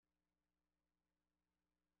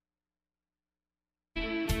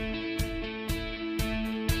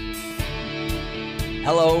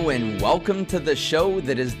Hello and welcome to the show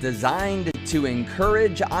that is designed to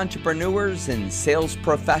encourage entrepreneurs and sales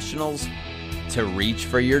professionals to reach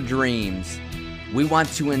for your dreams. We want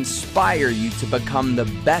to inspire you to become the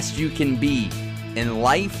best you can be in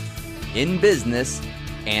life, in business,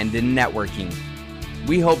 and in networking.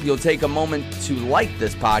 We hope you'll take a moment to like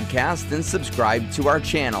this podcast and subscribe to our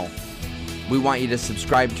channel. We want you to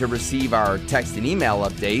subscribe to receive our text and email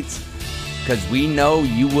updates, because we know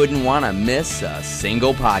you wouldn't want to miss a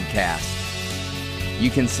single podcast. You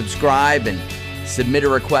can subscribe and submit a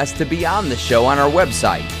request to be on the show on our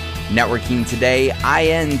website,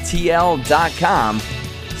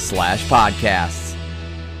 networkingtoday.com/podcasts.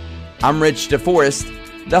 I'm Rich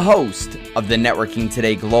DeForest, the host of the Networking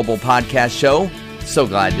Today Global Podcast Show. So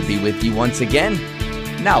glad to be with you once again.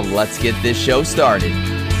 Now let's get this show started.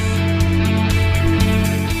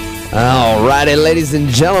 All righty, ladies and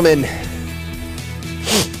gentlemen.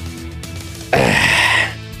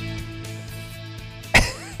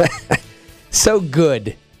 So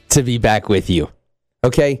good to be back with you.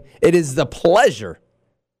 Okay? It is the pleasure.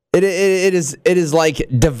 It is like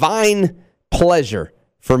divine pleasure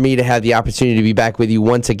for me to have the opportunity to be back with you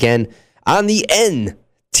once again on the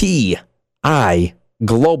NTI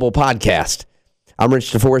Global Podcast. I'm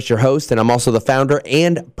Rich DeForest, your host, and I'm also the founder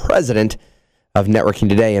and president of Networking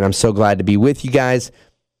Today, and I'm so glad to be with you guys.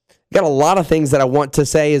 Got a lot of things that I want to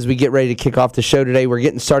say as we get ready to kick off the show today. We're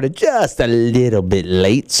getting started just a little bit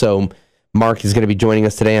late, so Mark is going to be joining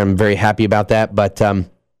us today. I'm very happy about that, but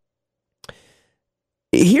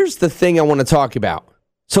here's the thing I want to talk about.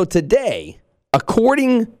 So today,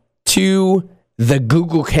 according to the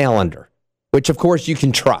Google Calendar, which of course you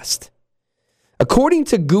can trust, according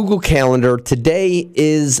to Google Calendar, today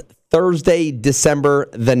is Thursday, December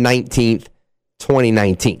the 19th,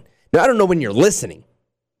 2019. Now, I don't know when you're listening.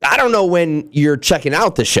 I don't know when you're checking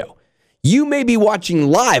out the show. You may be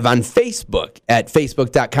watching live on Facebook at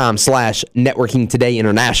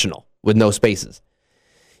facebook.com/networkingtodayinternational with no spaces.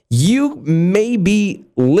 You may be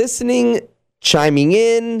listening, chiming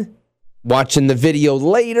in, watching the video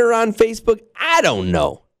later on Facebook. I don't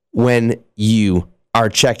know when you are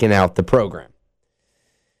checking out the program.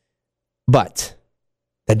 But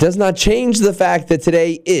that does not change the fact that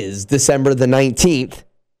today is December the 19th,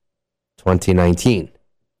 2019.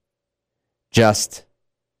 Just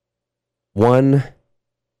 1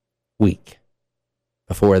 week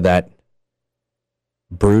before that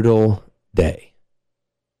brutal day.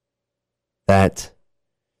 That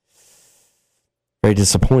very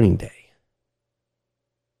disappointing day.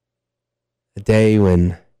 A day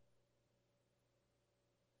when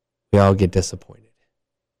we all get disappointed.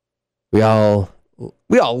 We all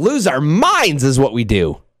lose our minds is what we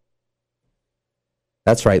do.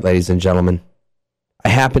 That's right, ladies and gentlemen. I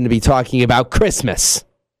happen to be talking about Christmas.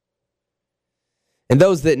 And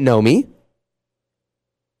those that know me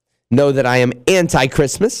know that I am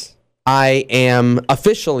anti-Christmas. I am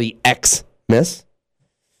officially Xmas.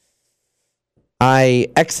 I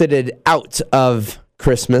exited out of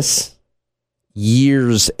Christmas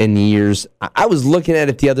years and years. I was looking at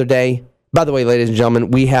it the other day. By the way, ladies and gentlemen,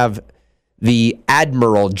 we have the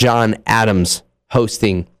Admiral John Adams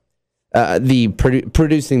hosting,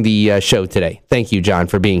 producing the show today. Thank you, John,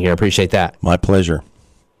 for being here. Appreciate that. My pleasure.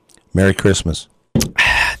 Merry Christmas.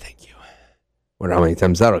 Thank you. I wonder how many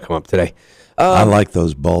times that'll come up today. I like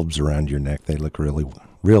those bulbs around your neck. They look really,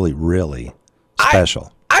 really, really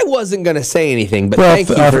special. I wasn't going to say anything, but well, thank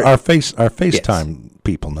you. Our FaceTime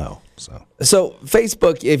people know. So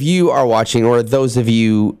Facebook, if you are watching, or those of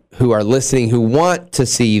you who are listening who want to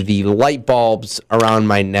see the light bulbs around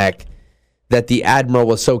my neck that the Admiral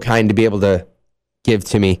was so kind to be able to give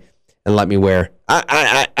to me and let me wear.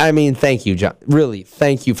 I mean, thank you, John. Really,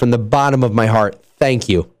 thank you from the bottom of my heart. Thank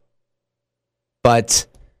you. But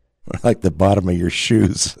like the bottom of your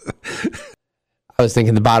shoes. I was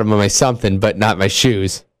thinking the bottom of my something, but not my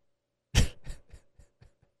shoes.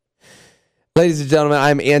 Ladies and gentlemen,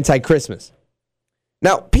 I'm anti-Christmas.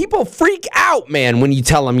 Now, people freak out, man, when you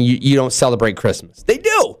tell them you don't celebrate Christmas. They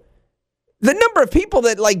do. The number of people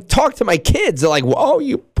that, like, talk to my kids are like, oh,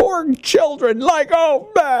 you poor children. Like,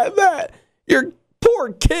 oh, man, your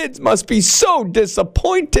poor kids must be so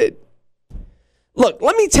disappointed. Look,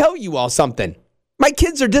 let me tell you all something. My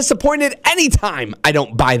kids are disappointed anytime I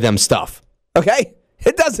don't buy them stuff, okay?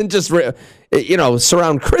 It doesn't just,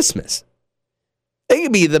 surround Christmas. It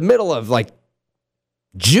could be the middle of, like,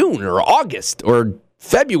 June or August or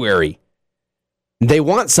February. They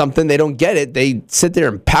want something, they don't get it. They sit there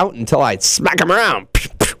and pout until I smack them around.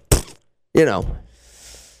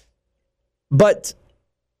 But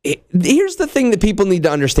here's the thing that people need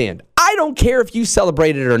to understand. I I don't care if you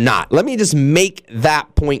celebrate it or not. Let me just make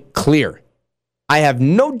that point clear. I have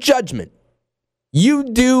no judgment. You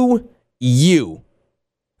do you.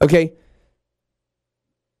 Okay?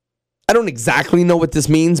 I don't exactly know what this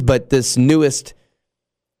means, but this newest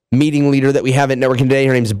meeting leader that we have at Networking Today,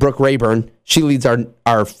 her name is Brooke Rayburn. She leads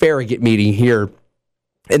our Farragut meeting here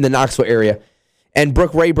in the Knoxville area. And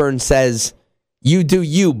Brooke Rayburn says, you do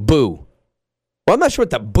you, boo. Well, I'm not sure what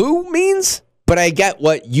the boo means, but I get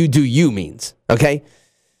what you do you means, okay?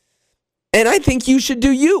 And I think you should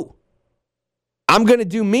do you. I'm going to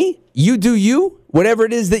do me, you do you, whatever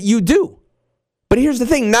it is that you do. But here's the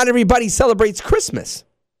thing, not everybody celebrates Christmas.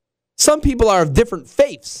 Some people are of different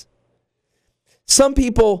faiths. Some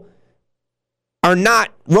people are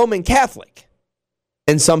not Roman Catholic.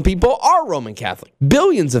 And some people are Roman Catholic.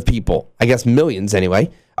 Billions of people, I guess millions anyway,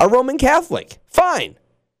 are Roman Catholic. Fine.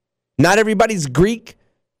 Not everybody's Greek,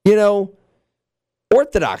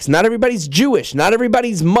 Orthodox. Not everybody's Jewish. Not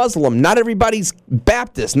everybody's Muslim. Not everybody's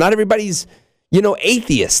Baptist. Not everybody's,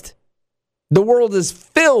 atheist. The world is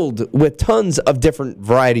filled with tons of different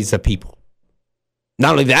varieties of people.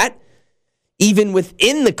 Not only that, even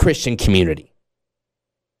within the Christian community.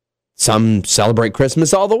 Some celebrate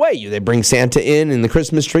Christmas all the way. They bring Santa in the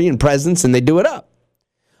Christmas tree and presents, and they do it up.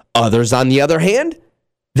 Others, on the other hand,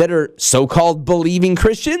 that are so-called believing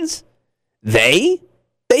Christians, they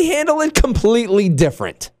handle it completely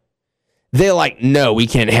different. They're like, no, we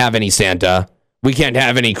can't have any Santa. We can't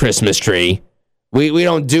have any Christmas tree. We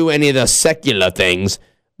don't do any of the secular things,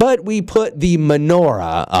 but we put the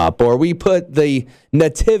menorah up, or we put the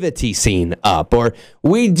nativity scene up, or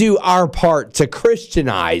we do our part to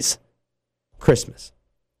Christianize Christmas.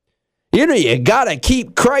 You got to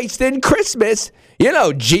keep Christ in Christmas.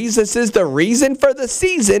 Jesus is the reason for the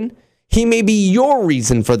season. He may be your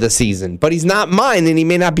reason for the season, but he's not mine, and he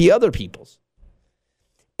may not be other people's.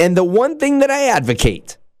 And the one thing that I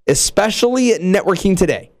advocate, especially at Networking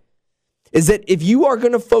Today, is that if you are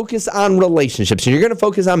going to focus on relationships, and you're going to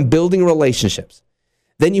focus on building relationships,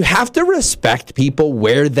 then you have to respect people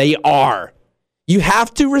where they are. You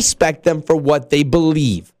have to respect them for what they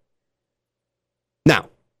believe. Now,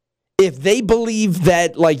 if they believe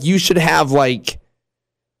that, you should have,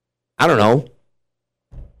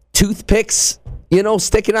 toothpicks,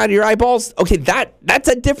 sticking out of your eyeballs, okay, that's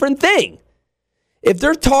a different thing. If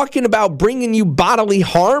they're talking about bringing you bodily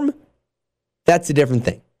harm, that's a different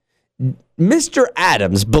thing. Mr.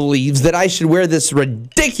 Adams believes that I should wear this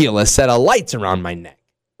ridiculous set of lights around my neck.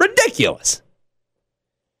 Ridiculous.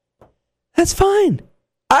 That's fine.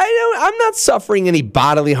 I'm not suffering any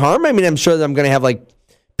bodily harm. I mean, I'm sure that I'm going to have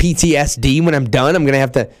PTSD when I'm done. I'm going to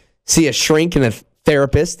have to see a shrink and a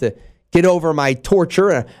therapist to get over my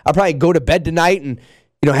torture. I'll probably go to bed tonight and,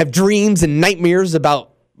 have dreams and nightmares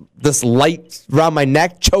about this light around my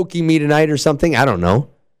neck choking me tonight or something. I don't know.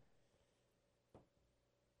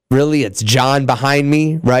 Really, it's John behind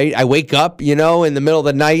me, right? I wake up, in the middle of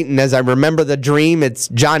the night, and as I remember the dream, it's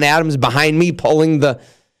John Adams behind me pulling the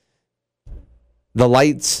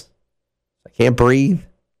lights. I can't breathe.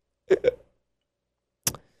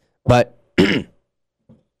 But I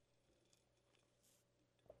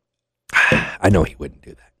know he wouldn't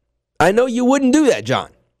do that. I know you wouldn't do that, John.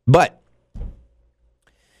 But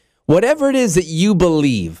whatever it is that you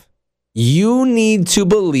believe, you need to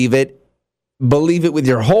believe it. Believe it with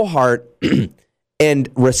your whole heart and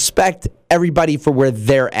respect everybody for where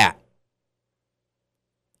they're at.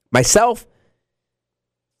 Myself,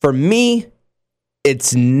 for me,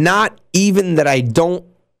 it's not even that I don't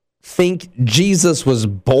think Jesus was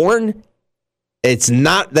born. It's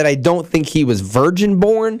not that I don't think he was virgin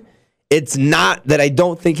born. It's not that I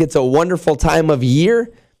don't think it's a wonderful time of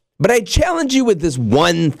year. But I challenge you with this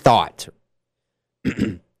one thought.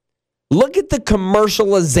 Look at the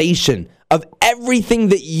commercialization of everything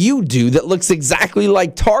that you do that looks exactly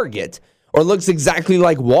like Target, or looks exactly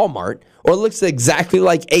like Walmart, or looks exactly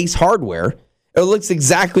like Ace Hardware, or looks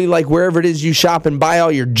exactly like wherever it is you shop and buy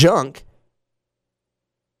all your junk.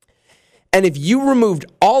 And if you removed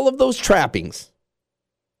all of those trappings,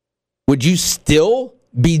 would you still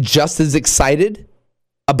be just as excited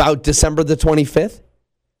about December the 25th?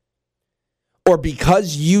 Or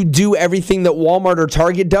because you do everything that Walmart or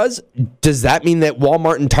Target does that mean that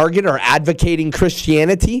Walmart and Target are advocating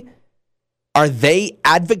Christianity? Are they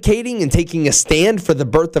advocating and taking a stand for the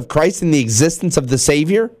birth of Christ and the existence of the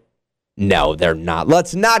Savior? No, they're not.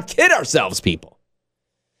 Let's not kid ourselves, people.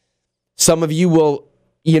 Some of you will,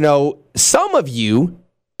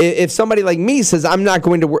 if somebody like me says, I'm not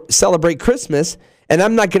going to celebrate Christmas, and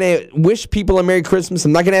I'm not going to wish people a Merry Christmas.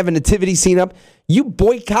 I'm not going to have a nativity scene up. You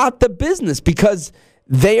boycott the business because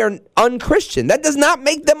they are unchristian. That does not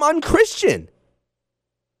make them unchristian.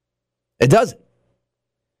 It doesn't.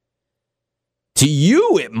 To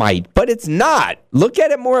you, it might, but it's not. Look at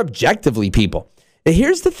it more objectively, people. Now,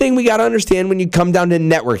 here's the thing we got to understand when you come down to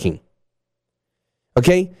networking.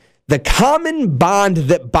 Okay? The common bond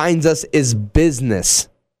that binds us is business.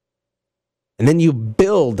 And then you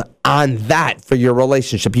build on that for your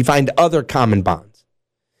relationship. You find other common bonds.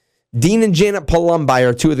 Dean and Janet Palumbi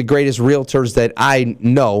are two of the greatest realtors that I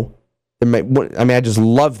know. I just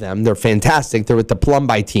love them. They're fantastic. They're with the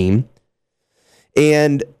Palumbi team.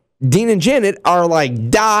 And Dean and Janet are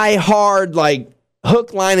like die-hard, like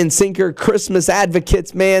hook, line, and sinker Christmas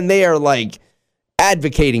advocates, man. They are like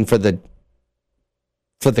advocating for the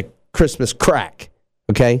Christmas crack,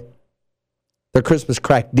 okay? They're Christmas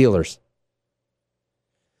crack dealers.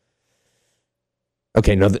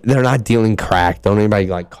 Okay, no, they're not dealing crack. Don't anybody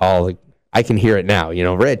call. I can hear it now.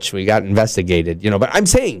 Rich, we got investigated. But I'm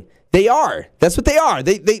saying they are. That's what they are.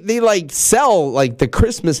 They sell the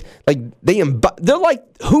Christmas, they're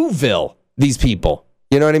like Whoville, these people.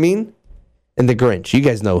 You know what I mean? And the Grinch. You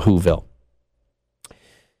guys know Whoville.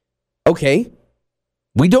 Okay,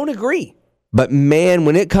 we don't agree. But man,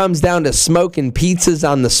 when it comes down to smoking pizzas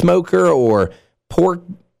on the smoker or pork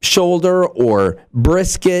shoulder or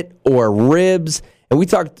brisket or ribs, and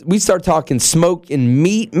we start talking smoke and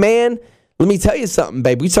meat, man, let me tell you something,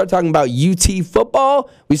 babe. We start talking about UT football.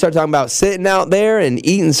 We start talking about sitting out there and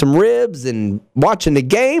eating some ribs and watching the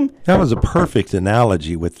game. That was a perfect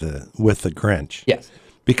analogy with the Grinch. Yes.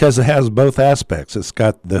 Because it has both aspects. It's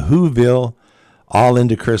got the Whoville all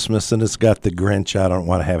into Christmas, and it's got the Grinch. I don't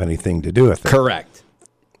want to have anything to do with it. Correct.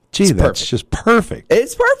 Gee, it's that's perfect. just perfect.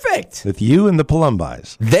 It's perfect. With you and the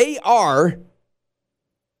Palumbis. They are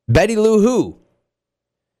Betty Lou Who.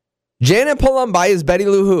 Janet Palumbi is Betty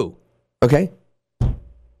Lou Who. Okay?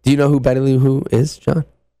 Do you know who Betty Lou Who is, John?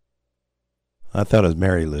 I thought it was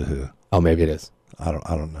Mary Lou Who. Oh, maybe it is. I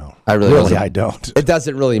don't know. I really I don't. It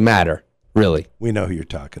doesn't really matter, really. We know who you're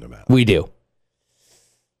talking about. We do.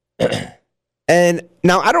 And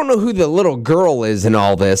now I don't know who the little girl is in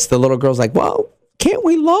all this. The little girl's like, well, can't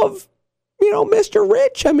we love, Mr.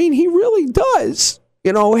 Rich? I mean, he really does,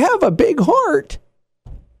 have a big heart.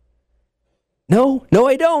 No,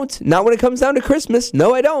 I don't. Not when it comes down to Christmas.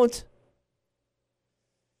 No, I don't.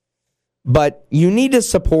 But you need to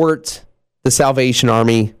support the Salvation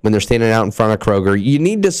Army when they're standing out in front of Kroger. You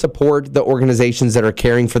need to support the organizations that are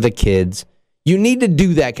caring for the kids. You need to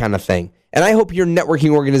do that kind of thing. And I hope your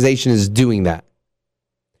networking organization is doing that.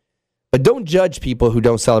 But don't judge people who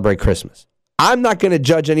don't celebrate Christmas. I'm not going to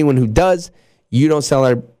judge anyone who does. You don't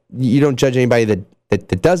judge anybody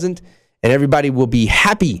that doesn't. And everybody will be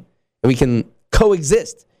happy. And we can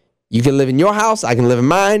coexist. You can live in your house. I can live in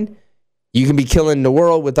mine. You can be killing the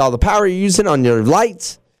world with all the power you're using on your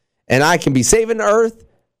lights. And I can be saving the earth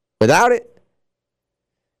without it.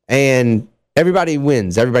 And everybody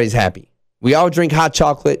wins. Everybody's happy. We all drink hot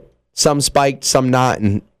chocolate. Some spiked, some not,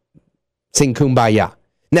 and sing Kumbaya.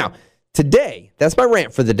 Now, today, that's my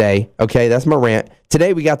rant for the day. Okay, that's my rant.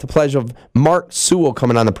 Today, we got the pleasure of Mark Sewell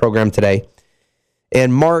coming on the program today.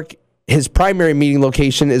 And Mark, his primary meeting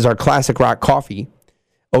location is our Classic Rock Coffee.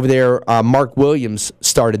 Over there, Mark Williams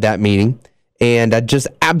started that meeting. And I just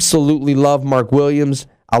absolutely love Mark Williams.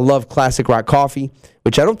 I love Classic Rock Coffee,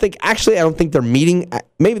 which I don't think they're meeting.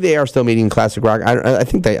 Maybe they are still meeting in Classic Rock.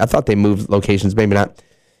 I thought they moved locations, maybe not.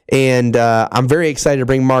 And I'm very excited to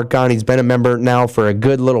bring Mark on. He's been a member now for a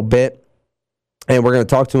good little bit. And we're going to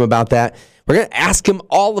talk to him about that. We're going to ask him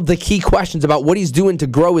all of the key questions about what he's doing to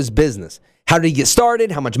grow his business. How did he get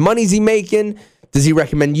started? How much money is he making? Does he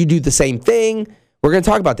recommend you do the same thing? We're going to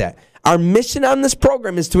talk about that. Our mission on this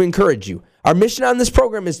program is to encourage you. Our mission on this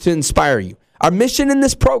program is to inspire you. Our mission in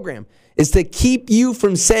this program is to keep you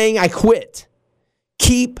from saying, I quit.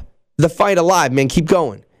 Keep the fight alive, man. Keep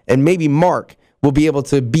going. And maybe Mark will be able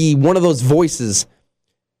to be one of those voices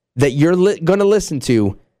that you're going to listen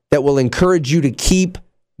to that will encourage you to keep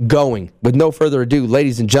going. With no further ado,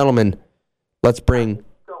 ladies and gentlemen, let's bring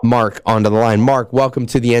Mark onto the line. Mark, welcome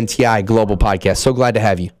to the NTI Global Podcast. So glad to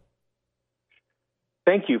have you.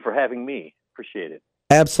 Thank you for having me. Appreciate it.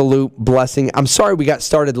 Absolute blessing. I'm sorry we got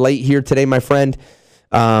started late here today, my friend,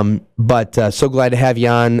 but so glad to have you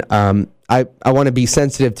on. I want to be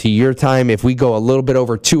sensitive to your time. If we go a little bit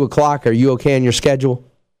over 2 o'clock, are you okay on your schedule?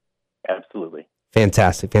 Absolutely.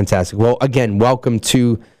 Fantastic. Well, again, welcome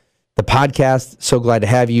to the podcast. So glad to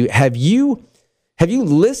have you. Have you Have you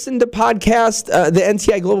listened to podcast, the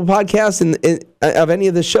NTI Global podcast, of any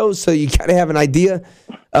of the shows, so you kind of have an idea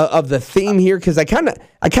of the theme here? Because I kind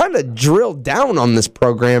of drilled down on this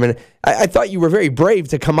program, and I thought you were very brave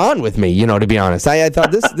to come on with me. To be honest, I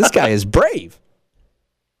thought this guy is brave.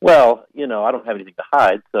 Well, I don't have anything to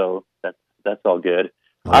hide, so that's all good.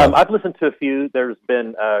 I've listened to a few. There's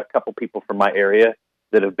been a couple people from my area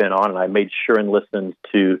that have been on, and I made sure and listened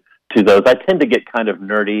to those. I tend to get kind of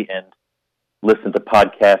nerdy and listen to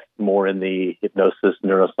podcasts more in the hypnosis,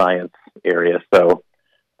 neuroscience area. So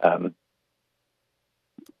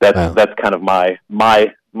that's kind of my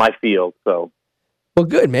field. So, well,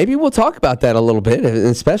 good. Maybe we'll talk about that a little bit.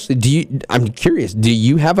 Especially, I'm curious. Do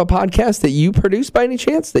you have a podcast that you produce by any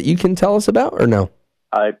chance that you can tell us about, or no?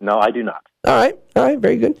 No, I do not. All right,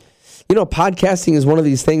 very good. Podcasting is one of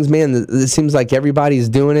these things, man, that it seems like everybody's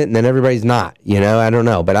doing it and then everybody's not. I don't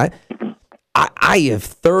know, but I have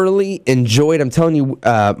thoroughly enjoyed. I'm telling you,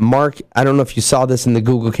 Mark, I don't know if you saw this in the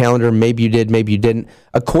Google Calendar. Maybe you did, maybe you didn't.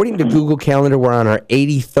 According to Google Calendar, we're on our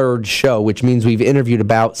 83rd show, which means we've interviewed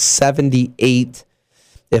about 78,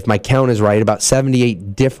 if my count is right, about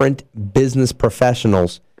 78 different business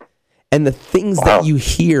professionals. And the things that you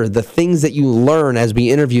hear, the things that you learn as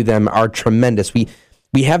we interview them are tremendous. We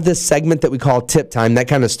have this segment that we call Tip Time that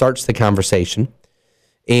kind of starts the conversation.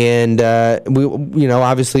 And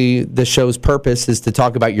obviously the show's purpose is to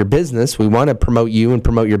talk about your business. We want to promote you and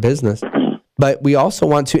promote your business. But we also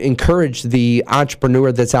want to encourage the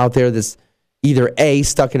entrepreneur that's out there that's either A,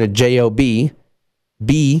 stuck in a job, B,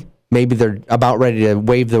 maybe they're about ready to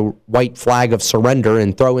wave the white flag of surrender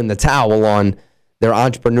and throw in the towel on their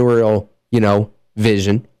entrepreneurial,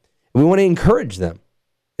 vision. We want to encourage them.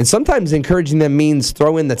 And sometimes encouraging them means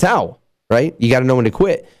throw in the towel, right? You got to know when to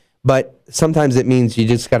quit. But sometimes it means you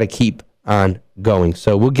just got to keep on going.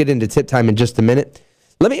 So we'll get into Tip Time in just a minute.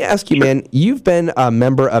 Let me ask you, man, you've been a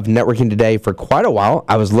member of Networking Today for quite a while.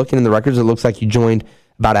 I was looking in the records. It looks like you joined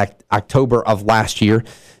about October of last year.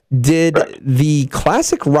 Did the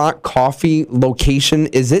Classic Rock Coffee location,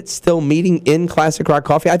 is it still meeting in Classic Rock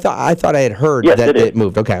Coffee? I thought I had heard that it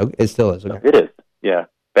moved. Okay, it still is. Okay. It is, yeah.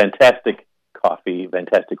 Fantastic coffee,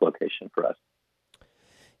 fantastic location for us.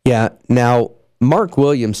 Yeah. Now, Mark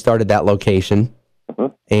Williams started that location,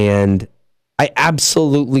 and I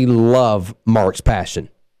absolutely love Mark's passion.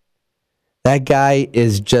 That guy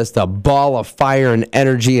is just a ball of fire and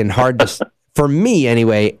energy, and hard to, for me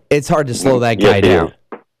anyway, it's hard to slow that guy down.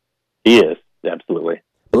 He is, absolutely.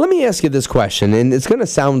 But let me ask you this question, and it's going to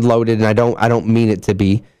sound loaded, and I don't mean it to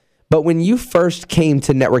be. But when you first came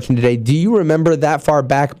to Networking Today, do you remember that far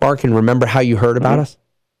back, Mark, and remember how you heard about us?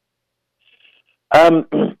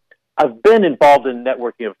 I've been involved in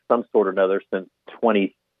networking of some sort or another since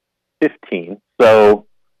 2015. So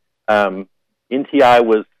NTI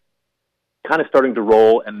was kind of starting to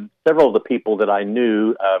roll, and several of the people that I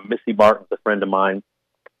knew, Missy Martin's a friend of mine,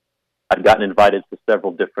 I'd gotten invited to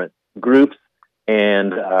several different groups,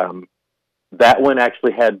 and that one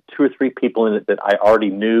actually had 2 or 3 people in it that I already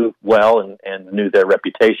knew well and knew their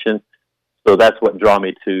reputation. So that's what drew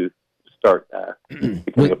me to start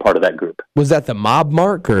becoming a part of that group. Was that the Mob,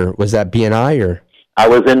 Mark, or was that BNI? Or I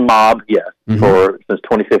was in Mob, yes, since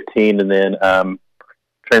 2015, and then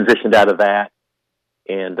transitioned out of that,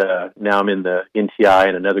 and now I'm in the NTI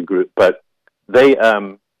and another group. But they,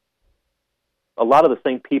 a lot of the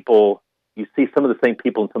same people. You see some of the same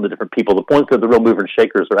people and some of the different people. The ones that are the real movers and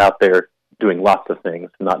shakers are out there doing lots of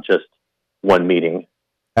things, not just one meeting.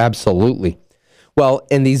 Absolutely. Well,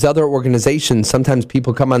 in these other organizations, sometimes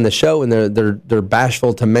people come on the show and they're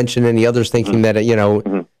bashful to mention any others, thinking that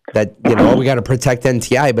we got to protect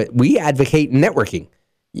NTI, but we advocate networking.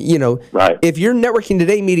 Right. If your Networking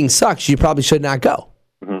Today meeting sucks, you probably should not go.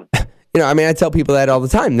 I tell people that all the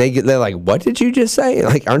time. They're like, "What did you just say?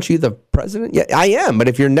 Like, aren't you the president?" Yeah, I am. But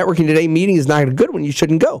if your Networking Today meeting is not a good one, you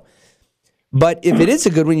shouldn't go. But if it is a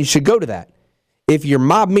good one, you should go to that. If your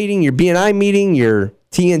Mob meeting, your BNI meeting, your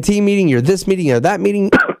TNT meeting, your this meeting, or that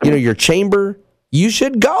meeting, your chamber, you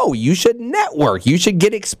should go. You should network. You should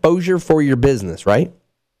get exposure for your business, right?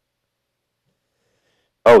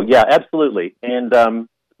 Oh, yeah, absolutely. And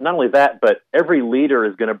not only that, but every leader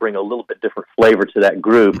is going to bring a little bit different flavor to that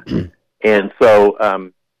group. And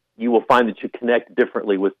so you will find that you connect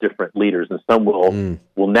differently with different leaders, and some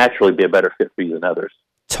will naturally be a better fit for you than others.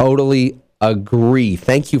 Totally agree.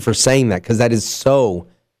 Thank you for saying that, because that is so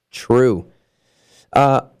true.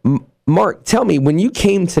 Mark, tell me, when you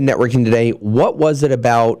came to Networking Today, what was it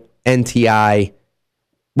about NTI?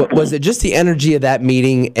 Was it just the energy of that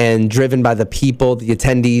meeting and driven by the people, the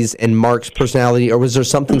attendees, and Mark's personality, or was there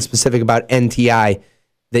something specific about NTI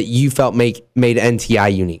that you felt made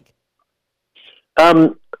NTI unique?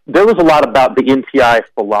 There was a lot about the NTI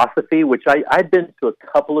philosophy, which I'd been to a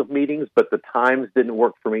couple of meetings, but the times didn't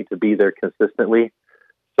work for me to be there consistently.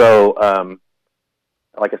 So,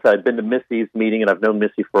 like I said, I'd been to Missy's meeting, and I've known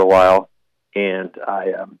Missy for a while. And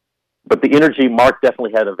but the energy, Mark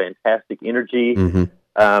definitely had a fantastic energy. Mm-hmm.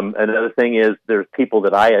 Another thing is there's people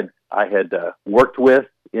that I had worked with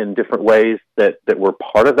in different ways that were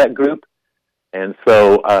part of that group. And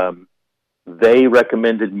so they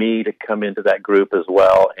recommended me to come into that group as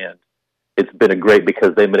well. And it's been a great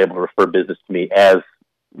because they've been able to refer business to me as,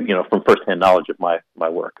 from firsthand knowledge of my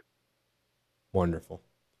work. Wonderful.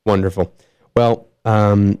 Wonderful. Well,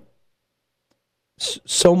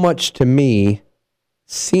 so much to me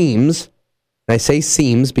seems, and I say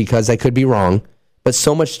seems because I could be wrong, but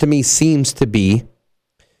so much to me seems to be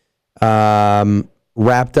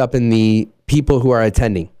wrapped up in the people who are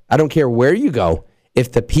attending. I don't care where you go.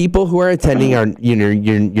 If the people who are attending are,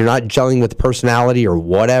 you're not gelling with personality or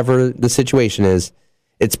whatever the situation is,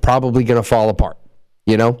 it's probably going to fall apart,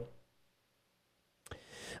 Yeah,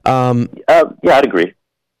 I'd agree.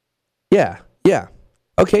 Yeah.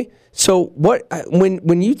 Okay. So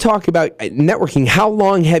when you talk about networking, how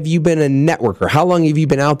long have you been a networker? How long have you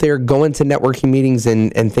been out there going to networking meetings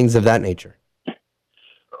and things of that nature?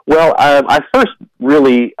 Well, I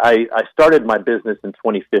started my business in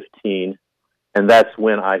 2015, and that's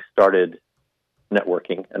when I started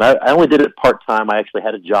networking. And I only did it part-time. I actually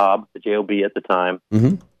had a job, the JOB at the time.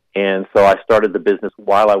 Mm-hmm. And so I started the business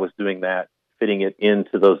while I was doing that, fitting it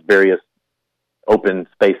into those various open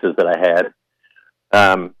spaces that I had.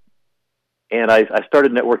 And I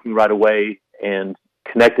started networking right away and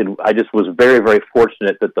connected. I just was very, very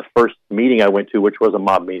fortunate that the first meeting I went to, which was a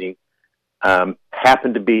mob meeting,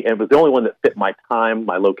 happened to be, and it was the only one that fit my time,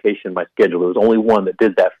 my location, my schedule. It was the only one that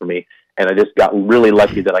did that for me. And I just got really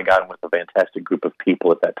lucky that I got in with a fantastic group of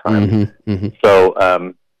people at that time. Mm-hmm, mm-hmm.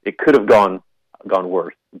 So it could have gone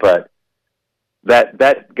worse, but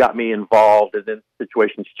that got me involved, and then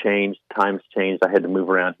situations changed, times changed. I had to move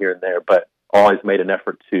around here and there, but always made an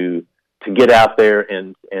effort to get out there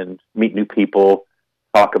and meet new people,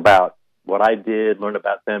 talk about what I did, learn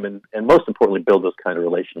about them, and most importantly, build those kind of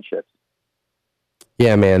relationships.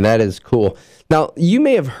 Yeah, man, that is cool. Now, you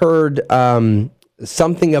may have heard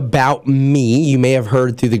something about me. You may have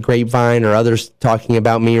heard through the grapevine or others talking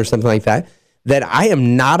about me or something like that I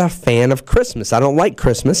am not a fan of Christmas. I don't like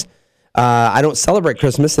Christmas. I don't celebrate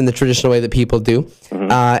Christmas in the traditional way that people do.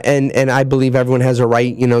 Mm-hmm. And I believe everyone has a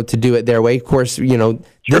right, to do it their way. Of course, Sure.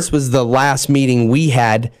 This was the last meeting we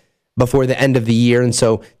had before the end of the year. And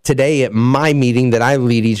so today at my meeting that I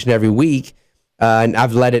lead each and every week, and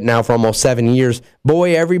I've led it now for almost 7 years,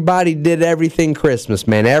 boy, everybody did everything Christmas,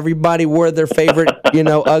 man. Everybody wore their favorite,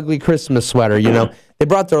 ugly Christmas sweater, They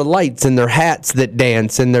brought their lights and their hats that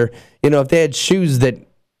dance and their, if they had shoes that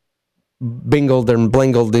bingled and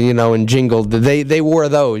blingled, and jingled, they wore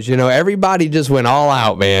those, Everybody just went all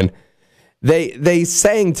out, man. They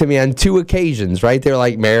sang to me on 2 occasions, right? They were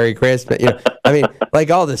like, Merry Christmas, I mean, like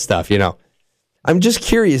all this stuff, I'm just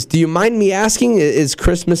curious, do you mind me asking, is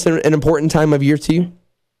Christmas an important time of year to you?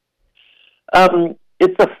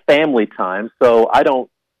 It's a family time, so I don't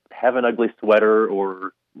have an ugly sweater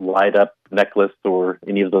or light up necklace or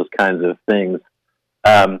any of those kinds of things.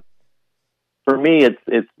 For me,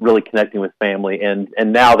 it's really connecting with family, and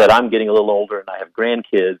now that I'm getting a little older and I have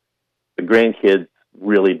grandkids, the grandkids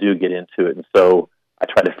really do get into it, and so I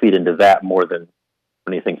try to feed into that more than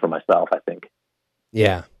anything for myself, I think.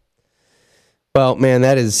 Yeah. Well, man,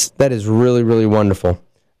 that is really, really wonderful.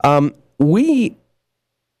 We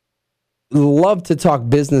love to talk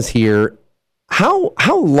business here. How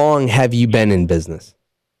long have you been in business?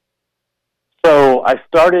 So I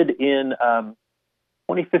started in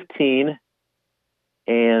 2015,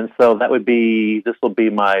 and so this will be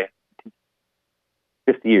my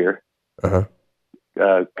 5th year. Uh-huh.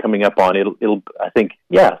 Coming up on it'll I think,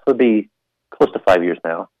 so it'll be close to 5 years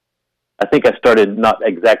now. I think I started not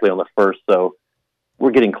exactly on the 1st, so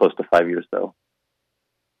we're getting close to 5 years though.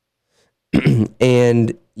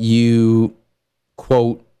 And you,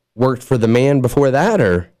 quote, worked for the man before that,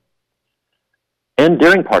 or? And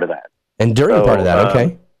during part of that.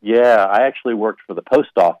 Okay. Yeah, I actually worked for the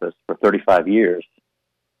post office for 35 years,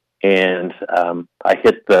 and I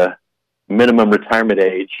hit the minimum retirement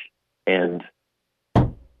age and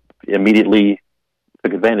immediately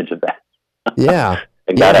took advantage of that. Yeah.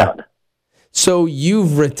 And got out. So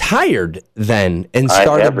you've retired then and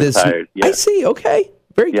started I have this. Retired, yes. I see. Okay.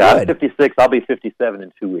 Very good. I'm 56. I'll be 57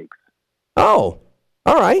 in 2 weeks. Oh,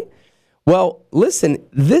 all right. Well, listen,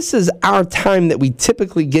 this is our time that we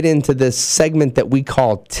typically get into this segment that we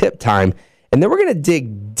call tip time. and then we're going to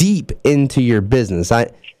dig deep into your business.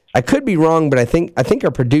 I could be wrong, but I think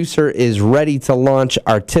our producer is ready to launch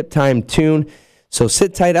our Tip Time tune. So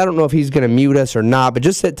sit tight. I don't know if he's going to mute us or not, but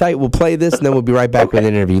just sit tight. We'll play this, and then we'll be right back with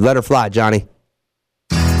an interview. Let her fly, Johnny.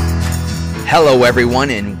 Hello, everyone,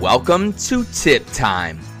 and welcome to Tip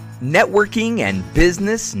Time. Networking and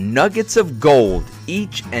business nuggets of gold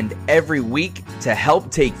each and every week to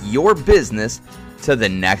help take your business to the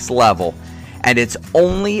next level. And it's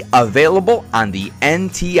only available on the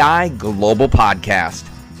NTI Global Podcast.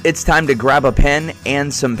 It's time to grab a pen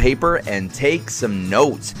and some paper and take some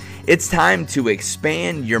notes. It's time to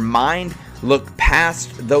expand your mind, look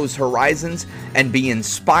past those horizons, and be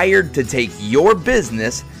inspired to take your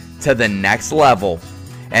business to the next level.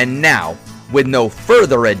 And now, with no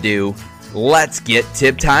further ado, let's get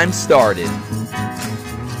Tip Time started.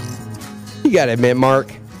 You got to admit,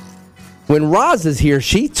 Mark, when Roz is here,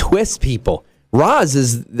 she twists people. Roz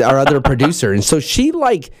is our other producer, and so she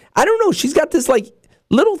I don't know, she's got this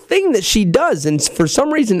little thing that she does, and for some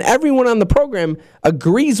reason, everyone on the program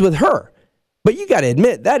agrees with her. But you got to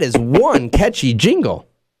admit, that is one catchy jingle.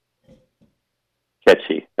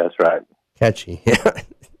 Catchy, that's right. Catchy, yeah.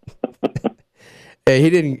 Hey, he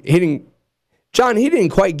didn't, John, he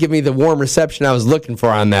didn't quite give me the warm reception I was looking for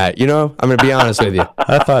on that, you know? I'm going to be honest with you.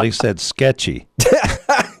 I thought he said sketchy.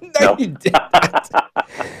 No, you didn't.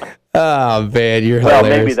 Oh, man, you're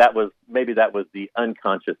hilarious. Maybe that was the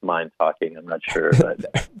unconscious mind talking. I'm not sure.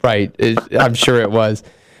 But. Right. I'm sure it was.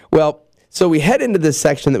 Well, so we head into this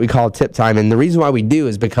section that we call Tip Time, and the reason why we do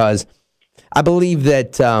is because I believe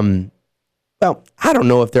that, I don't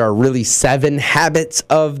know if there are really 7 habits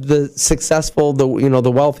of the successful, the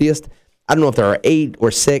wealthiest. I don't know if there are 8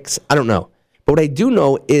 or 6. I don't know. But what I do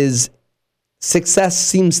know is success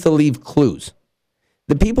seems to leave clues.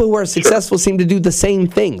 The people who are successful seem to do the same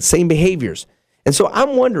things, same behaviors. And so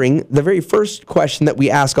I'm wondering, the very first question that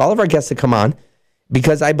we ask all of our guests to come on,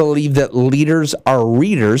 because I believe that leaders are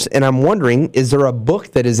readers, and I'm wondering, is there a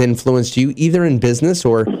book that has influenced you either in business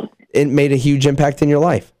or it made a huge impact in your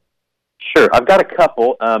life? Sure. I've got a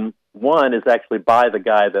couple. One is actually by the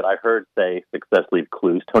guy that I heard say success leaves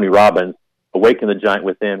clues, Tony Robbins, Awaken the Giant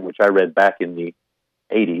Within, which I read back in the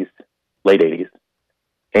 80s, late 80s.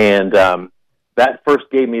 And that first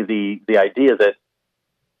gave me the idea that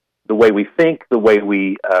the way we think, the way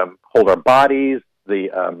we hold our bodies,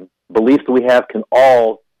 the beliefs that we have can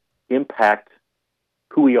all impact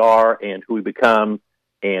who we are and who we become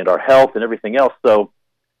and our health and everything else. So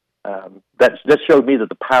that showed me that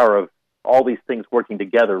the power of all these things working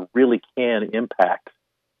together really can impact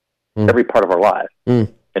every part of our lives.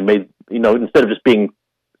 And made, instead of just being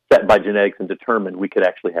set by genetics and determined, we could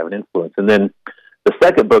actually have an influence. And then the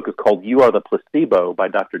second book is called You Are the Placebo by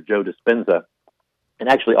Dr. Joe Dispenza. And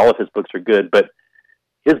actually all of his books are good, but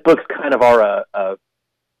his books kind of are a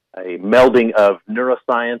melding of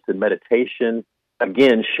neuroscience and meditation,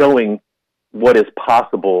 again, showing what is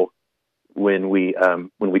possible when we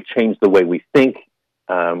change the way we think,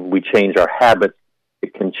 we change our habits,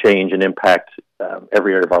 it can change and impact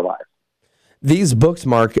every area of our lives. These books,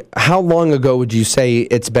 Mark, how long ago would you say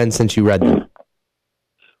it's been since you read them?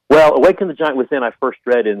 Well, Awaken the Giant Within, I first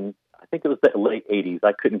read in, I think it was the late 80s.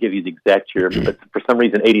 I couldn't give you the exact year, but for some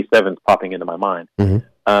reason, 87 is popping into my mind.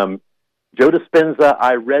 Mm-hmm. Joe Dispenza,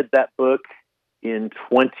 I read that book in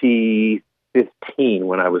 2015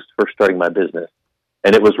 when I was first starting my business.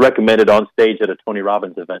 And it was recommended on stage at a Tony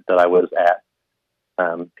Robbins event that I was at.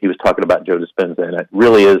 He was talking about Joe Dispenza, and it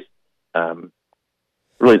really is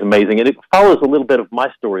amazing. And it follows a little bit of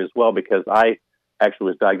my story as well, because I actually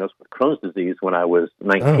was diagnosed with Crohn's disease when I was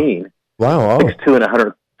 19. Oh. Wow. 6'2" and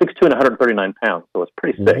 139 pounds, so it's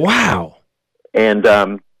pretty sick. Wow. And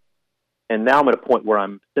now I'm at a point where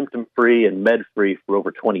I'm symptom-free and med-free for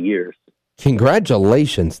over 20 years.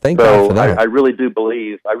 Congratulations. Thank God for that. I really do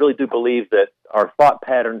believe that our thought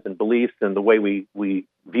patterns and beliefs and the way we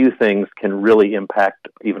view things can really impact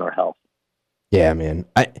even our health. Yeah, man.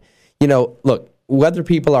 Look, whether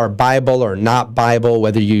people are Bible or not Bible,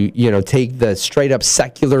 whether you take the straight up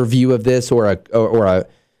secular view of this or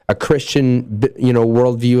a Christian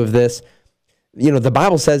worldview of this, the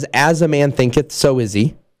Bible says, "As a man thinketh, so is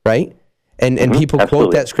he." Right? And people Absolutely.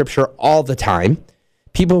 quote that scripture all the time.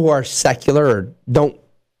 People who are secular or don't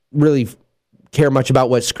really care much about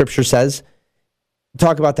what scripture says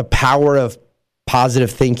talk about the power of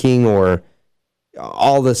positive thinking or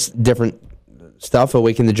all this different stuff,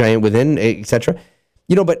 Awaken the Giant Within, etc.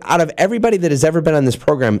 But out of everybody that has ever been on this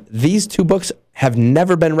program, these 2 books have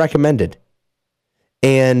never been recommended.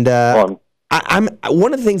 And I'm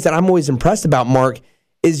one of the things that I'm always impressed about, Mark,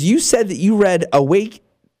 is you said that you read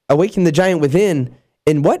Awaken the Giant Within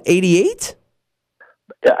in what, 88?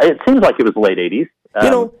 It seems like it was the late 80s.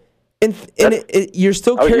 You're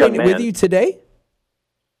still carrying it with you today?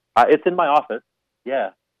 It's in my office,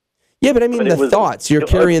 yeah. Yeah, but I mean the thoughts. You're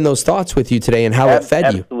carrying those thoughts with you today and how it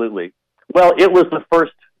fed you. Absolutely. Well, it was the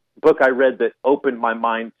first book I read that opened my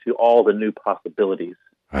mind to all the new possibilities.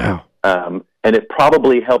 Wow. And it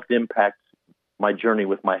probably helped impact my journey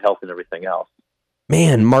with my health and everything else.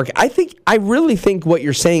 Man, Mark, I really think what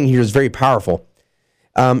you're saying here is very powerful.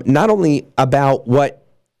 Not only about what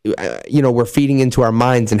we're feeding into our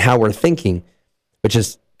minds and how we're thinking, which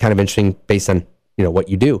is kind of interesting based on what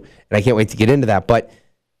you do, and I can't wait to get into that. But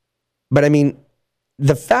I mean,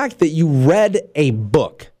 the fact that you read a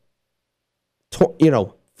book,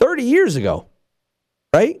 30 years ago,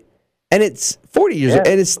 right? And it's 40 years ago,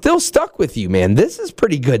 and it's still stuck with you, man. This is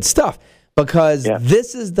pretty good stuff because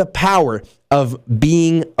this is the power of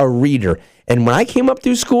being a reader. And when I came up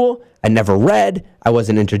through school, I never read. I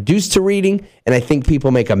wasn't introduced to reading. And I think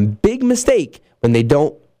people make a big mistake when they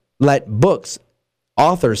don't let books,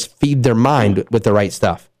 authors feed their mind with the right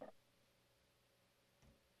stuff.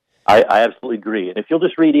 I absolutely agree. And if you'll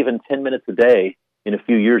just read even 10 minutes a day, in a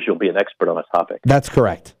few years, you'll be an expert on a topic. That's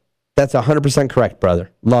correct. That's 100% correct,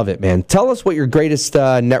 brother. Love it, man. Tell us what your greatest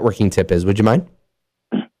networking tip is. Would you mind?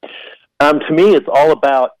 To me, it's all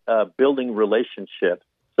about building relationships.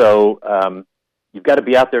 So you've got to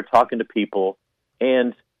be out there talking to people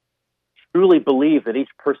and truly believe that each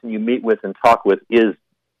person you meet with and talk with is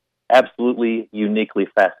absolutely uniquely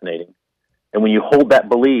fascinating. And when you hold that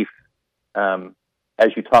belief, as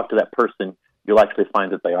you talk to that person, you'll actually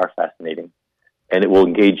find that they are fascinating, and it will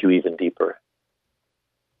engage you even deeper.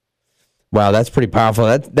 Wow, that's pretty powerful.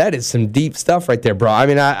 That is some deep stuff right there, bro. I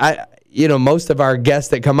mean, I most of our guests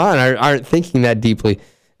that come on aren't thinking that deeply.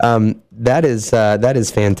 That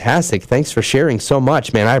is fantastic. Thanks for sharing so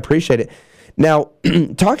much, man. I appreciate it. Now,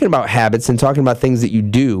 talking about habits and talking about things that you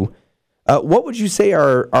do, what would you say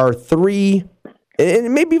are three?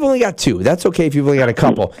 And maybe you've only got two. That's okay if you've only got a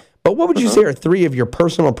couple. But what would you say are three of your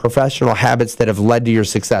personal, professional habits that have led to your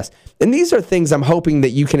success? And these are things I'm hoping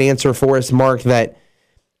that you can answer for us, Mark, that,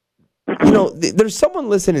 there's someone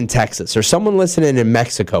listening in Texas or someone listening in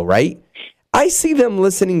Mexico, right? I see them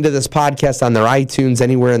listening to this podcast on their iTunes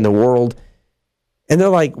anywhere in the world, and they're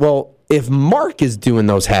like, well, if Mark is doing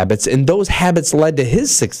those habits and those habits led to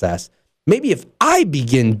his success, maybe if I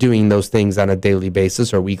begin doing those things on a daily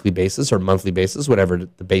basis or weekly basis or monthly basis, whatever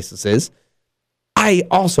the basis is, I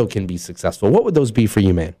also can be successful. What would those be for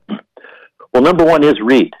you, man? Well, number one is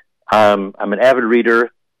read. I'm an avid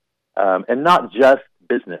reader, and not just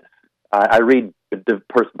business. I read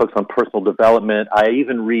books on personal development. I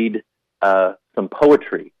even read some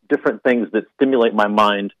poetry, different things that stimulate my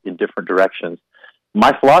mind in different directions.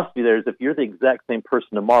 My philosophy there is if you're the exact same person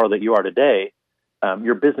tomorrow that you are today,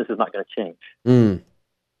 your business is not going to change.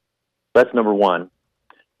 That's number one.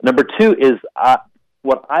 Number two is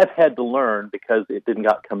what I've had to learn, because it didn't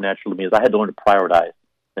come naturally to me, is I had to learn to prioritize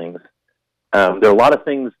things. There are a lot of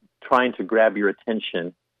things trying to grab your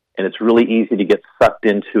attention, and it's really easy to get sucked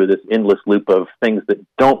into this endless loop of things that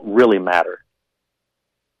don't really matter.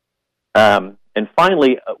 And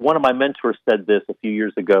finally, one of my mentors said this a few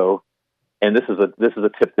years ago, and this is a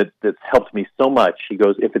tip that's helped me so much. He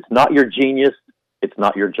goes, if it's not your genius, it's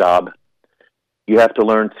not your job. You have to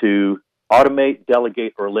learn to automate,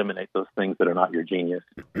 delegate, or eliminate those things that are not your genius.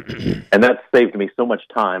 And that's saved me so much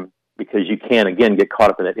time, because you can, again, get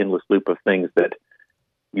caught up in that endless loop of things that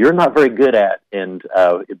you're not very good at, and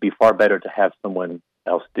it'd be far better to have someone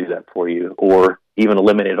else do that for you, or even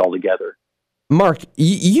eliminate it altogether. Mark,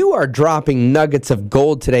 you are dropping nuggets of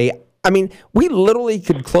gold today. I mean, we literally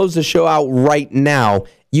could close the show out right now.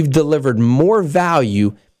 You've delivered more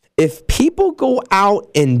value. If people go out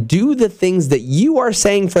and do the things that you are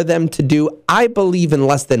saying for them to do, I believe in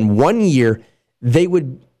less than 1 year,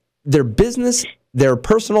 their business, their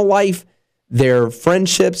personal life, their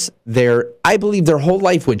friendships, I believe their whole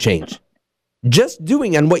life would change. Just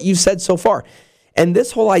doing on what you said so far. And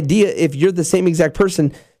this whole idea, if you're the same exact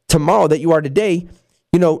person tomorrow that you are today,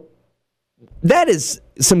 that is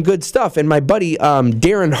some good stuff. And my buddy,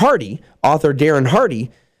 Darren Hardy, author Darren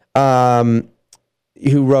Hardy,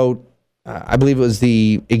 who wrote, I believe it was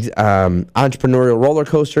the Entrepreneurial Roller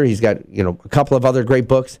Coaster. He's got, a couple of other great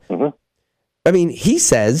books. Mm-hmm. I mean, he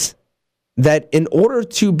says that in order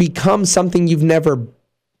to become something in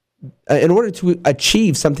order to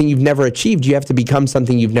achieve something you've never achieved, you have to become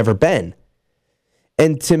something you've never been.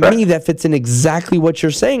 And to me, that fits in exactly what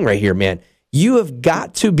you're saying right here, man. You have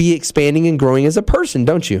got to be expanding and growing as a person,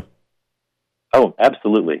 don't you? Oh,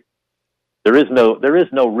 absolutely. There is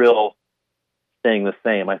no real staying the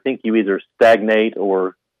same. I think you either stagnate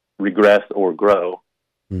or regress or grow.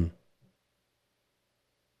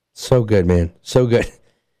 So good, man. So good.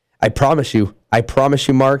 I promise you,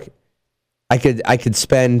 Mark, I could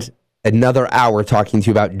spend another hour talking to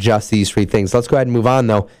you about just these three things. Let's go ahead and move on,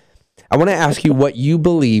 though. I want to ask you what you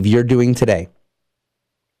believe you're doing today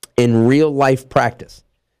in real life practice.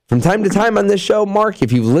 From time to time on this show, Mark,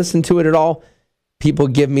 if you've listened to it at all, people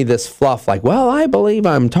give me this fluff like, well, I believe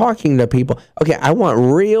I'm talking to people. Okay, I want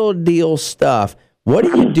real deal stuff. What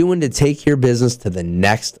are you doing to take your business to the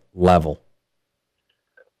next level?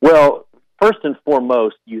 Well, first and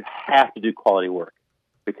foremost, you have to do quality work,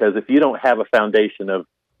 because if you don't have a foundation of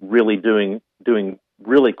really doing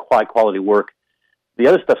really high quality work, the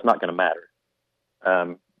other stuff's not going to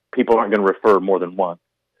matter. People aren't going to refer more than once.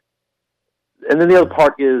 And then the other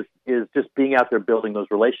part is just being out there building those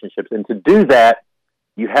relationships. And to do that,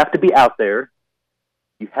 you have to be out there.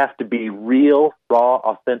 You have to be real, raw,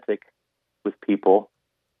 authentic with people.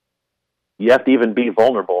 You have to even be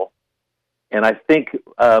vulnerable. And I think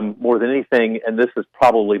more than anything, and this is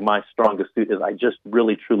probably my strongest suit, is I just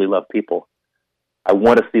really, truly love people. I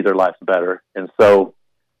want to see their lives better. And so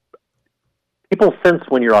people sense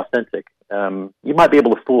when you're authentic. You might be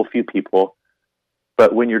able to fool a few people,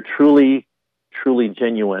 but when you're truly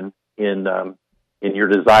genuine in your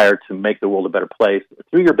desire to make the world a better place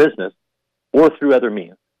through your business or through other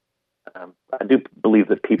means, I do believe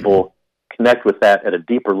that people connect with that at a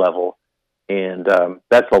deeper level, and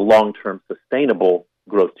that's a long-term sustainable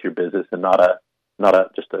growth to your business, and not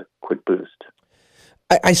just a quick boost.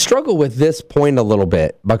 I struggle with this point a little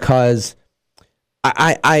bit because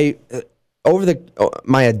I over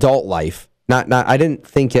my adult life, I didn't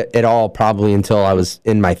think it at all probably until I was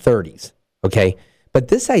in my 30s. Okay, but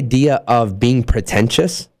this idea of being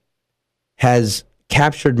pretentious has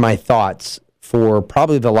captured my thoughts for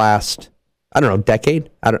probably the last, decade.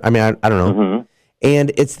 I don't know. Mm-hmm.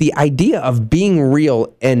 And it's the idea of being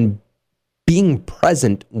real and being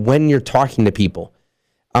present when you're talking to people.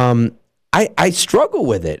 I struggle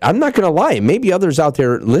with it. I'm not going to lie. Maybe others out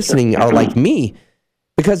there listening are like me,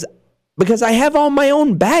 because I have all my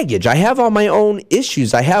own baggage. I have all my own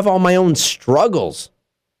issues. I have all my own struggles.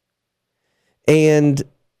 And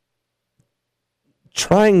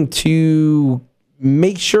trying to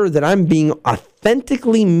make sure that I'm being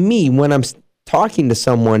authentically me when I'm talking to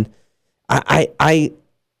someone, I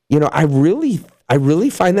really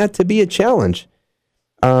find that to be a challenge.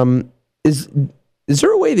 Is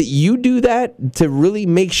there a way that you do that to really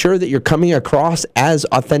make sure that you're coming across as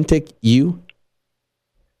authentic you?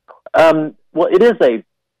 Well, it is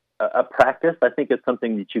a practice. I think it's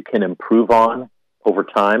something that you can improve on over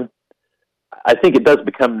time. I think it does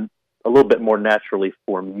become a little bit more naturally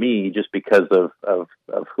for me just because of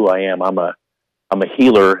who I am. I'm a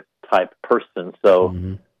healer type person, so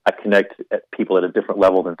mm-hmm. I connect at people at a different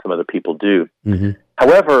level than some other people do. Mm-hmm.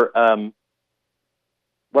 However,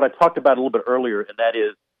 what I talked about a little bit earlier, and that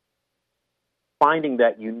is finding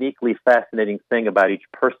that uniquely fascinating thing about each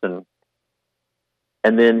person,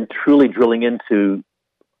 and then truly drilling into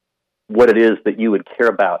what it is that you would care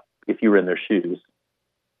about if you were in their shoes.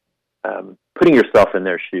 Putting yourself in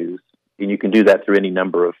their shoes, and you can do that through any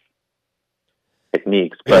number of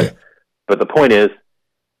techniques. But the point is,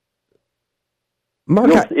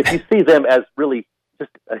 Mark, if you see them as really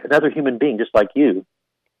just another human being, just like you,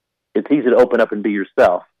 it's easy to open up and be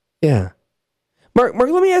yourself. Yeah, Mark.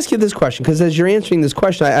 Let me ask you this question, because as you're answering this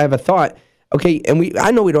question, I have a thought. Okay, and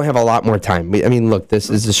I know we don't have a lot more time. Look,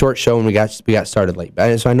 this is a short show, and we got started late,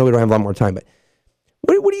 so I know we don't have a lot more time. But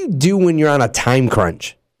what do you do when you're on a time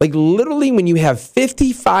crunch? Like literally, when you have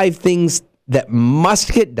 55 things that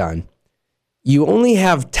must get done, you only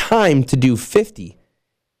have time to do 50,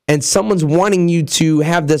 and someone's wanting you to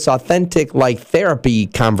have this authentic, like, therapy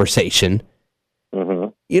conversation. Mm-hmm.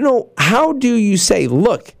 How do you say,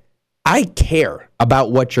 look, I care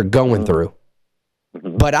about what you're going through,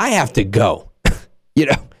 but I have to go.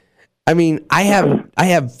 I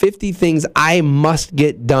have 50 things I must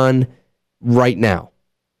get done right now.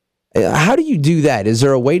 How do you do that? Is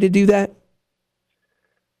there a way to do that?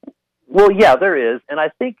 Well, yeah, there is. And I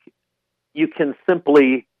think you can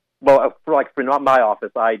simply, for my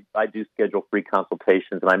office, I do schedule free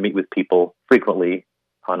consultations, and I meet with people frequently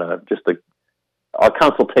on a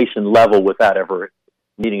consultation level without ever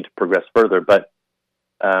needing to progress further. But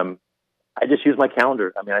I just use my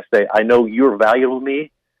calendar. I say, I know you're valuable to me,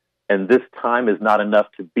 and this time is not enough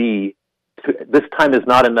to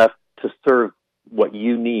serve what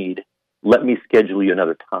you need. Let me schedule you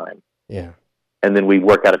another time. Yeah. And then we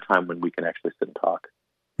work out a time when we can actually sit and talk.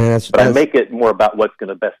 But I make it more about what's going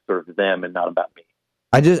to best serve them and not about me.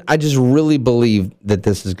 I just really believe that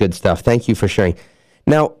this is good stuff. Thank you for sharing.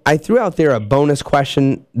 Now, I threw out there a bonus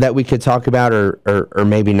question that we could talk about or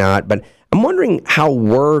maybe not, but I'm wondering how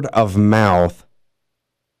word of mouth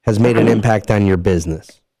has made an impact on your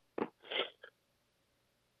business.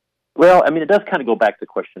 Well, I mean, it does kind of go back to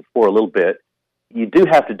question 4 a little bit. You do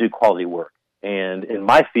have to do quality work. And in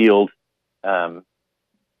my field,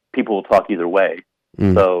 people will talk either way.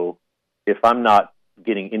 So if I'm not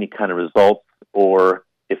getting any kind of results, or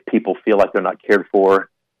if people feel like they're not cared for,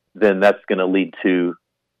 then that's going to lead to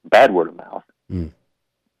bad word of mouth.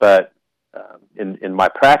 But in my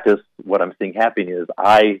practice, what I'm seeing happen is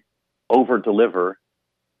I over-deliver.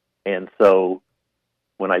 And so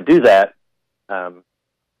when I do that,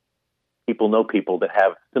 people know people that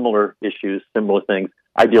have similar issues, similar things.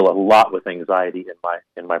 I deal a lot with anxiety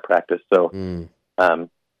in my practice. So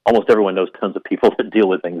almost everyone knows tons of people that deal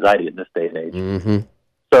with anxiety in this day and age.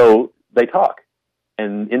 So they talk,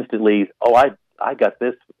 and instantly, oh, I got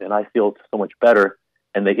this, and I feel so much better.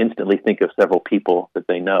 And they instantly think of several people that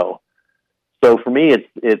they know. So for me,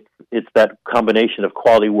 it's that combination of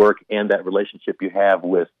quality work and that relationship you have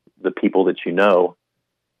with the people that you know.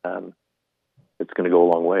 It's going to go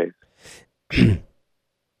a long way.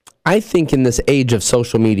 I think in this age of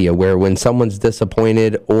social media, where when someone's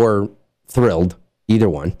disappointed or thrilled, either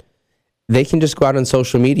one, they can just go out on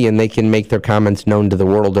social media and they can make their comments known to the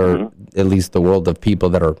world, or at least the world of people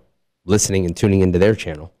that are listening and tuning into their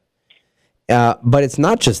channel. But it's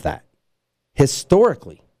not just that.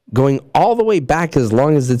 Historically, going all the way back as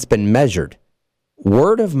long as it's been measured,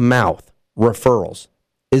 word of mouth referrals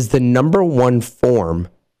is the number one form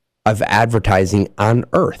of advertising on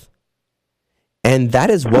earth. And that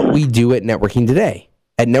is what we do at Networking Today.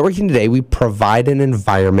 At Networking Today, we provide an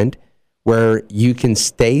environment where you can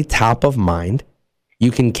stay top of mind.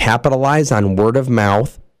 You can capitalize on word of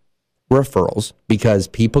mouth referrals because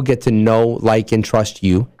people get to know, like, and trust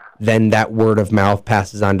you. Then that word of mouth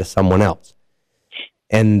passes on to someone else.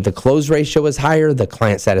 And the close ratio is higher. The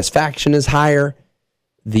client satisfaction is higher.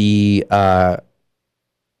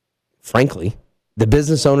 Frankly, the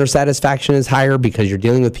business owner satisfaction is higher because you're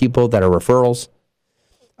dealing with people that are referrals.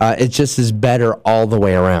 It just is better all the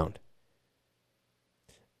way around.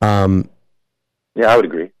 Yeah, I would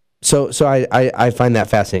agree. So I find that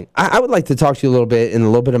fascinating. I would like to talk to you a little bit in a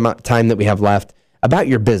little bit of time that we have left about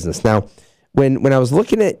your business. Now, when I was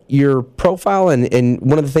looking at your profile, and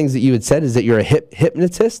one of the things that you had said is that you're a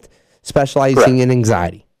hypnotist specializing in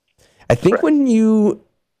anxiety. I think when you,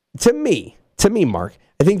 to me, Mark,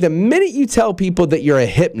 I think the minute you tell people that you're a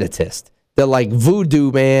hypnotist, they're like,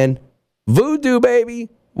 voodoo, man. Voodoo, baby.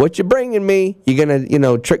 What you bringing me? You going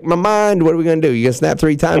to, trick my mind? What are we going to do? You going to snap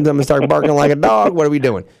 3 times? I'm going to start barking like a dog? What are we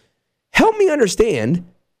doing? Help me understand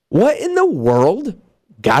what in the world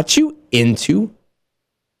got you into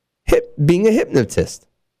being a hypnotist.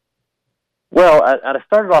 Well, I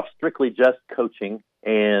started off strictly just coaching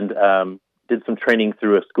and did some training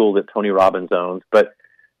through a school that Tony Robbins owns. But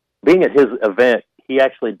being at his event, he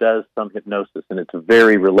actually does some hypnosis, and it's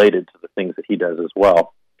very related to the things that he does as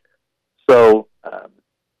well. So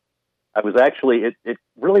I was actually, it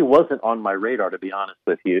really wasn't on my radar, to be honest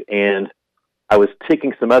with you. And I was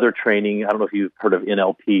taking some other training. I don't know if you've heard of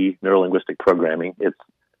NLP, neuro-linguistic programming. It's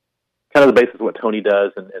kind of the basis of what Tony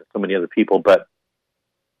does and so many other people. But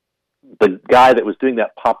the guy that was doing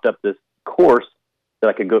that popped up this course that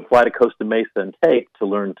I could go fly to Costa Mesa and take to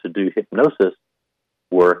learn to do hypnosis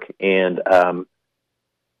work. And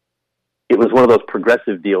it was one of those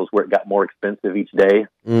progressive deals where it got more expensive each day.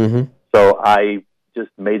 So I just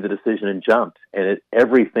made the decision and jumped. And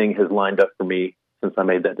everything has lined up for me since I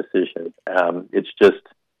made that decision. It's just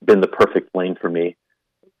been the perfect lane for me,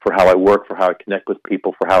 for how I work, for how I connect with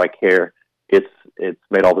people, for how I care. It's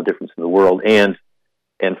made all the difference in the world. And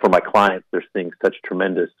for my clients, they're seeing such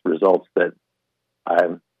tremendous results that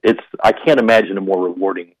I can't imagine a more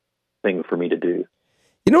rewarding thing for me to do.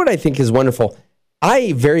 You know what I think is wonderful?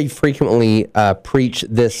 I very frequently preach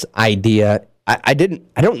this idea. I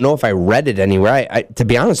don't know if I read it anywhere. To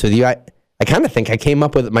be honest with you, I kind of think I came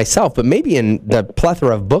up with it myself, but maybe in the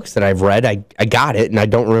plethora of books that I've read, I got it, and I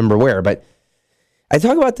don't remember where. But I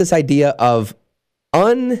talk about this idea of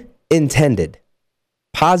unintended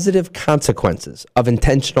positive consequences of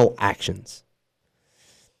intentional actions.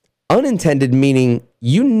 Unintended meaning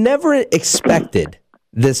you never expected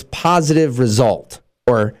this positive result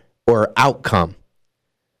or outcome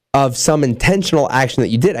of some intentional action that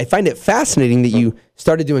you did. I find it fascinating that you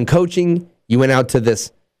started doing coaching. You went out to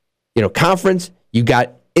this, conference. You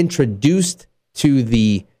got introduced to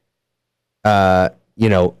the,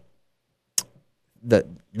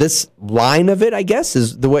 this line of it, I guess,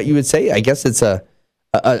 is what you would say. I guess it's a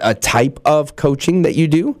type of coaching that you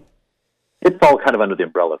do. It's all kind of under the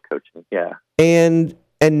umbrella of coaching, yeah. And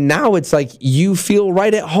now it's like you feel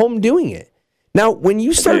right at home doing it. Now, when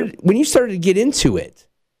you started to get into it,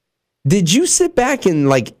 did you sit back and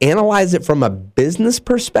like analyze it from a business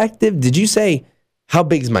perspective? Did you say, how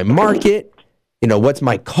big is my market? What's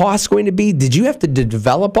my cost going to be? Did you have to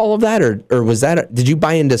develop all of that, or was that? Did you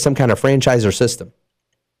buy into some kind of franchiser system?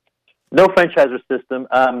 No franchiser system.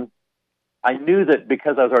 I knew that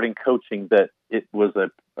because I was already in coaching that it was a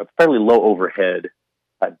fairly low overhead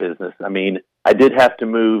type business. I mean, I did have to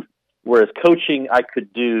move, whereas coaching I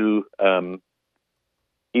could do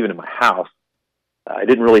even in my house. I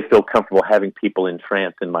didn't really feel comfortable having people in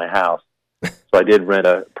trance in my house. So I did rent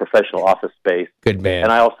a professional office space. Good man.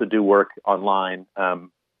 And I also do work online. And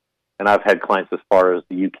I've had clients as far as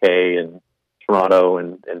the UK and Toronto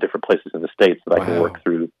and different places in the States that I can work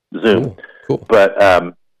through Zoom. Cool. But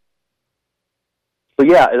so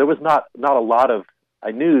yeah, there was not a lot of,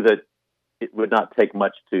 I knew that it would not take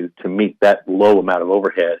much to meet that low amount of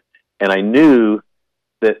overhead. And I knew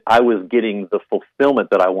that I was getting the fulfillment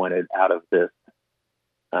that I wanted out of this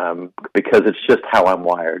because it's just how I'm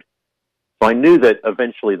wired. So I knew that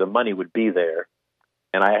eventually the money would be there,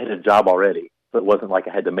 and I had a job already. So it wasn't like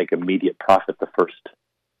I had to make immediate profit the first.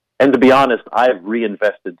 And to be honest, I've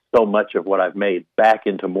reinvested so much of what I've made back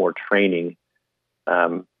into more training.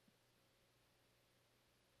 And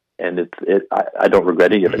I don't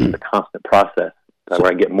regret any of it. It's a constant process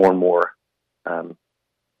where I get more and more,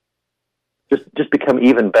 just become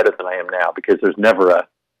even better than I am now, because there's never a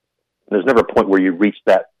point where you reach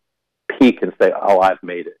that peak and say, oh, I've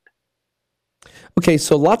made it. Okay,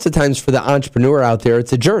 so lots of times for the entrepreneur out there,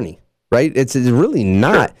 it's a journey, right? It's really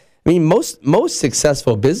not. Sure. I mean, most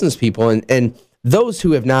successful business people and those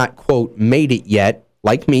who have not, quote, made it yet,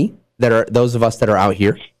 like me, that are those of us that are out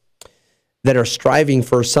here, that are striving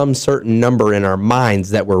for some certain number in our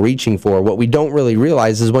minds that we're reaching for. What we don't really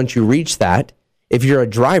realize is once you reach that, if you're a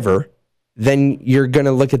driver, then you're going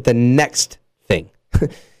to look at the next thing.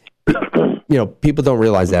 People don't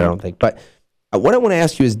realize that, I don't think. But what I want to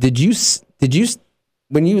ask you is, did you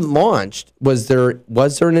when you launched, was there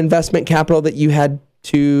an investment capital that you had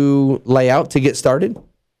to lay out to get started?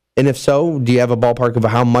 And if so, do you have a ballpark of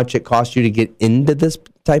how much it cost you to get into this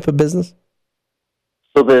type of business?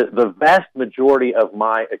 So the vast majority of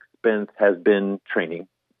my expense has been training,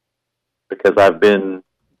 because I've been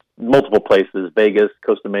multiple places: Vegas,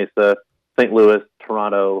 Costa Mesa, St. Louis,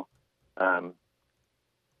 Toronto,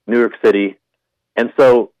 New York City. And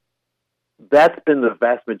so that's been the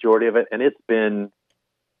vast majority of it. And it's been,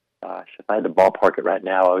 if I had to ballpark it right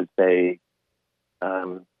now, I would say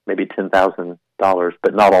maybe $10,000,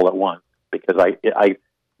 but not all at once, because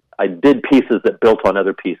I did pieces that built on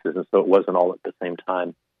other pieces, and so it wasn't all at the same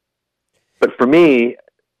time. But for me,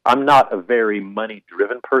 I'm not a very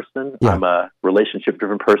money-driven person. Yeah. I'm a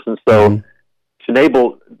relationship-driven person. So to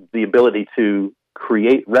enable the ability to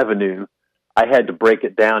create revenue, I had to break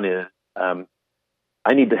it down in,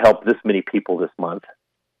 I need to help this many people this month.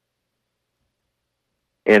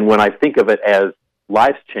 And when I think of it as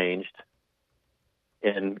lives changed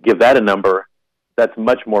and give that a number, that's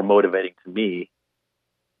much more motivating to me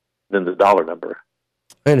than the dollar number.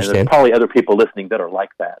 I understand. And there's probably other people listening that are like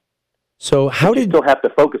that. So how did you still have to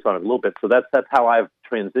focus on it a little bit? So that's how I've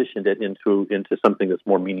transitioned it into something that's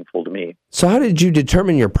more meaningful to me. So how did you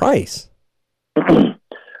determine your price? So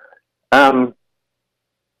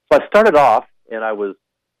I started off, and I was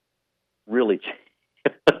really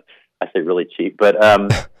cheap. I say really cheap, but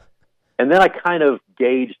and then I kind of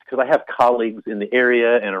gauged, because I have colleagues in the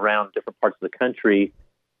area and around different parts of the country,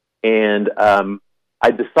 and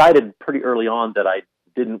I decided pretty early on that I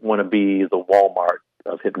didn't want to be the Walmart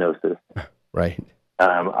of hypnosis. Right.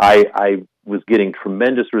 I was getting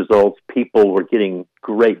tremendous results. People were getting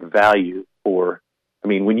great value for. I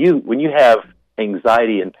mean, when you have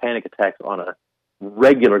anxiety and panic attacks on a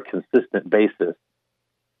regular, consistent basis,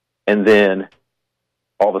 and then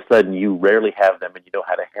all of a sudden you rarely have them and you know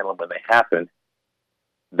how to handle them when they happen,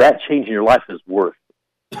 that change in your life is worth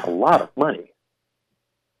a lot of money.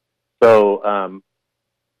 So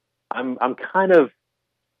I'm kind of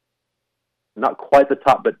not quite the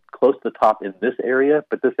top, but close to the top in this area.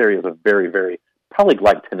 But this area is a very, very, probably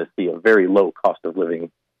like Tennessee, a very low cost of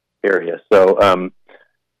living area. So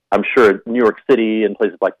I'm sure New York City and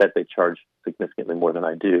places like that, they charge significantly more than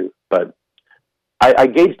I do. But I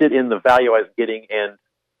gauged it in the value I was getting, and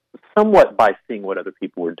somewhat by seeing what other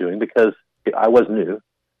people were doing, because I was new,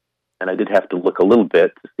 and I did have to look a little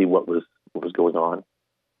bit to see what was going on.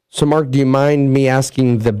 So, Mark, do you mind me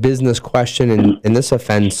asking the business question? And this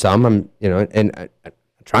offends some. I'm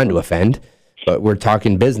trying to offend. but we're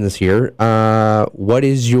talking business here. What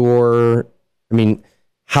is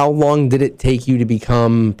how long did it take you to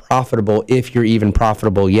become profitable, if you're even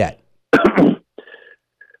profitable yet?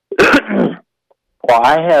 Well,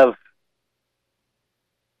 I have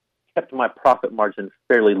kept my profit margin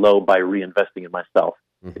fairly low by reinvesting in myself,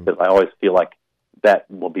 because I always feel like that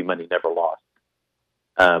will be money never lost.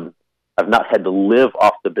 I've not had to live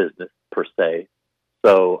off the business per se,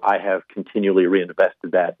 so I have continually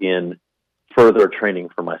reinvested that in further training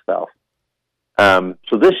for myself.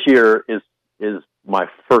 So this year is my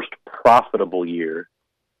first profitable year,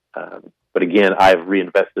 but again, I've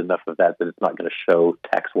reinvested enough of that it's not going to show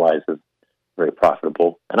tax-wise as very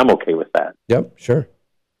profitable, and I'm okay with that. Yep, sure.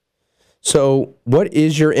 So what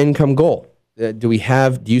is your income goal? Do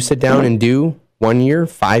you sit down and do 1 year,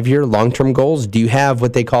 5 year, long-term goals? Do you have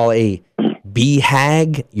what they call a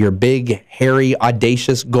BHAG, your big, hairy,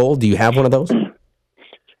 audacious goal? Do you have one of those?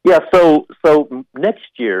 Yeah, so next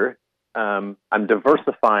year, I'm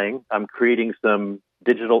diversifying. I'm creating some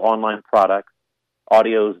digital online products,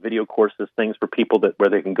 audios, video courses, things for people where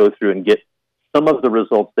they can go through and get some of the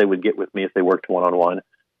results they would get with me if they worked one-on-one.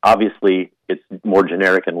 Obviously, it's more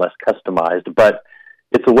generic and less customized, but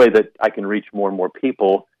it's a way that I can reach more and more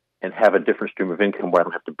people and have a different stream of income where I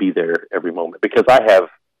don't have to be there every moment, because I have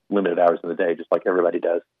limited hours in the day, just like everybody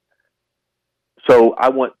does. So I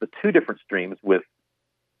want the two different streams with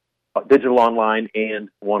digital online and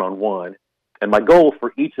one-on-one. And my goal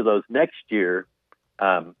for each of those next year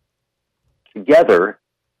together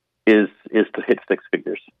is to hit six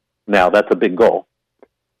figures. Now, that's a big goal,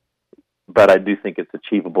 but I do think it's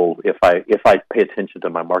achievable if I pay attention to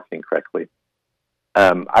my marketing correctly.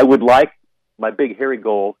 I would like, my big hairy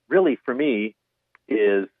goal really for me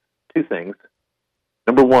is two things.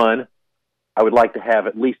 Number one, I would like to have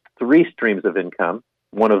at least 3 streams of income,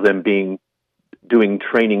 one of them being doing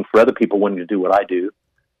training for other people wanting to do what I do,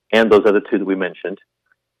 and those other 2 that we mentioned.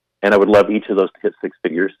 And I would love each of those to hit 6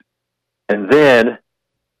 figures. And then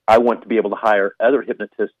I want to be able to hire other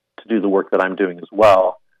hypnotists to do the work that I'm doing as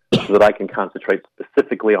well, so that I can concentrate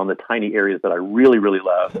specifically on the tiny areas that I really, really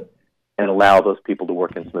love and allow those people to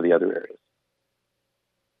work in some of the other areas.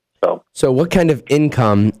 So what kind of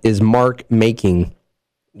income is Mark making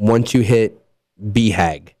once you hit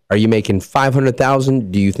BHAG? Are you making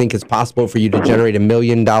 $500,000? Do you think it's possible for you to generate $1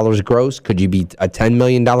 million gross? Could you be a $10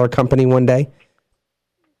 million company one day?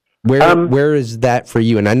 Where is that for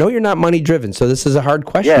you? And I know you're not money driven, so this is a hard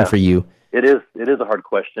question for you. It is a hard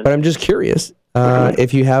question. But I'm just curious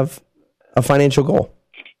if you have a financial goal.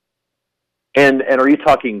 And are you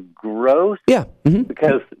talking gross? Yeah. Mm-hmm.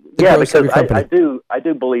 Because I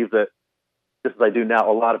do believe that just as I do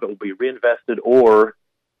now, a lot of it will be reinvested or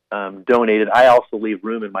donated. I also leave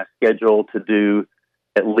room in my schedule to do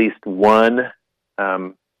at least one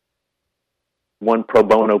pro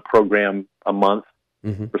bono program a month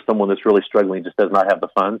for someone that's really struggling, just does not have the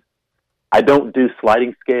funds. I don't do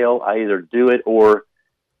sliding scale. I either do it or,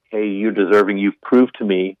 hey, you're deserving. You've proved to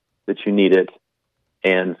me that you need it.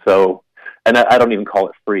 And so, and I don't even call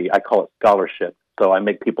it free. I call it scholarship. So I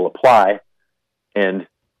make people apply and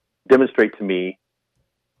demonstrate to me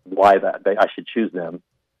why I should choose them.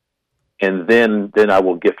 And then I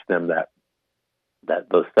will gift them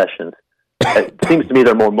those sessions. It seems to me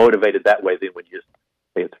they're more motivated that way than when you just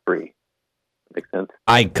say it's free. Makes sense?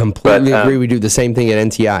 I completely agree. We do the same thing at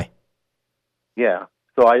NTI. Yeah.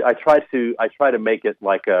 So I try to make it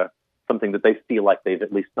like something that they feel like they've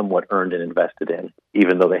at least somewhat earned and invested in,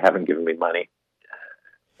 even though they haven't given me money.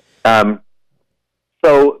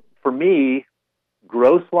 So for me,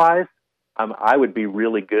 gross wise, I would be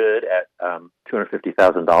really good at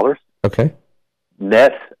 $250,000. Okay.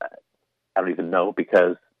 Net, I don't even know,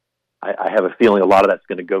 because I have a feeling a lot of that's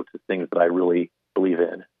going to go to things that I really believe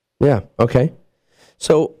in. Yeah. Okay.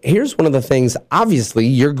 So here's one of the things. Obviously,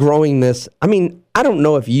 you're growing this. I mean, I don't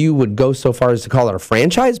know if you would go so far as to call it a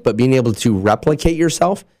franchise, but being able to replicate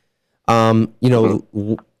yourself. One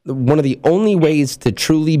of the only ways to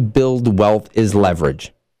truly build wealth is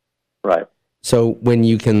leverage. Right. So when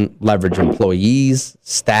you can leverage employees,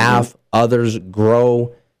 staff, others,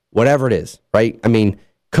 grow, whatever it is, right? I mean,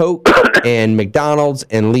 Coke and McDonald's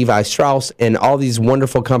and Levi Strauss and all these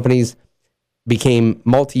wonderful companies became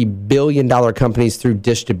multi-billion-dollar companies through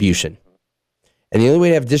distribution. And the only way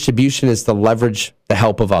to have distribution is to leverage the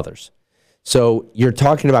help of others. So you're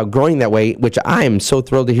talking about growing that way, which I am so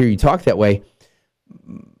thrilled to hear you talk that way.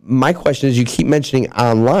 My question is, you keep mentioning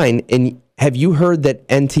online, and have you heard that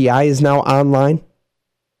NTI is now online?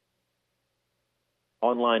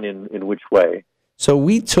 Online in which way? So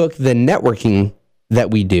we took the networking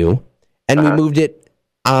that we do, and we moved it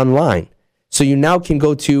online. So you now can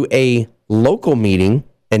go to a local meeting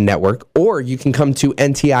and network, or you can come to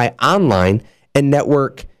NTI online and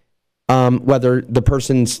network, whether the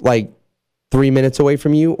person's like 3 minutes away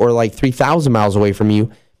from you or like 3,000 miles away from you.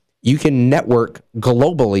 You can network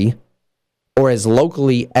globally or as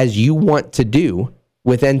locally as you want to do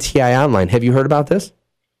with NTI Online. Have you heard about this?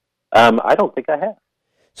 I don't think I have.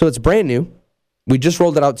 So it's brand new. We just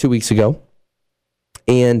rolled it out 2 weeks ago.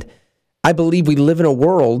 And I believe we live in a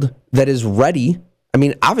world that is ready. I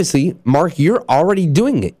mean, obviously, Mark, you're already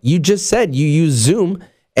doing it. You just said you use Zoom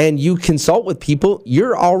and you consult with people.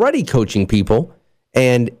 You're already coaching people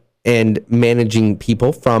and managing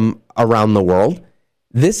people from around the world.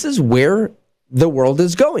 This is where the world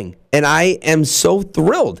is going. And I am so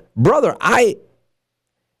thrilled. Brother, I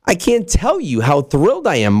can't tell you how thrilled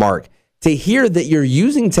I am, Mark, to hear that you're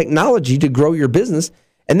using technology to grow your business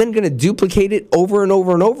and then going to duplicate it over and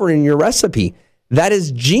over and over in your recipe. That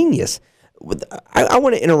is genius. I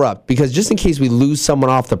want to interrupt because just in case we lose someone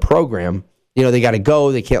off the program, they got to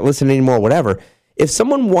go, they can't listen anymore, whatever. If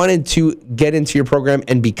someone wanted to get into your program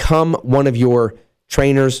and become one of your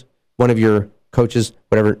trainers, one of your coaches,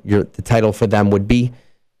 whatever the title for them would be,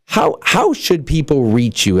 how should people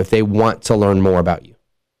reach you if they want to learn more about you?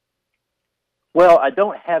 Well, I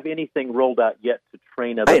don't have anything rolled out yet to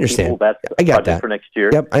train other people. That's I got project that for next year.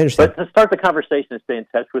 Yep, I understand. But to start the conversation and stay in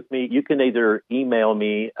touch with me, you can either email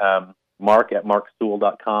me,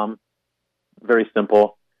 mark@marksewell.com. Very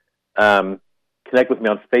simple. Connect with me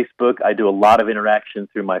on Facebook. I do a lot of interaction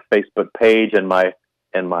through my Facebook page and my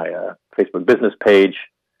Facebook business page.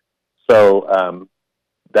 So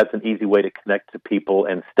that's an easy way to connect to people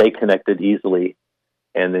and stay connected easily.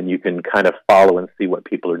 And then you can kind of follow and see what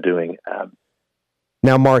people are doing.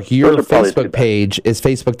 Now, Mark, your Facebook page is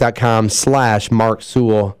facebook.com/Mark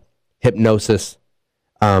Sewell Hypnosis.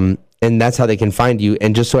 And that's how they can find you.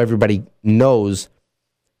 And just so everybody knows,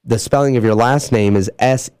 the spelling of your last name is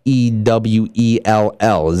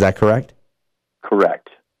Sewell. Is that correct? Correct.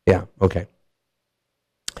 Yeah. Okay.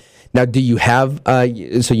 Now, do you have,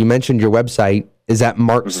 so you mentioned your website. Is that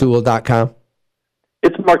marksewell.com?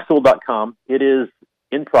 It's marksewell.com. It is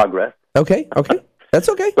in progress. Okay. That's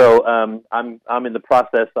okay. So I'm in the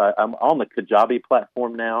process. I'm on the Kajabi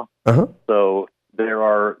platform now. Uh-huh. So they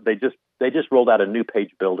just rolled out a new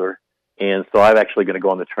page builder, and so I'm actually going to go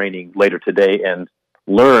on the training later today and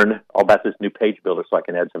learn all about this new page builder so I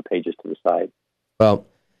can add some pages to the side. Well,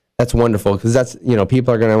 that's wonderful because that's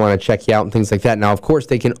people are going to want to check you out and things like that. Now, of course,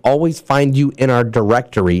 they can always find you in our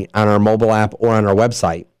directory on our mobile app or on our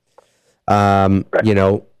website.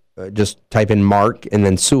 Just type in Mark and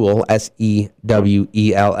then Sewell,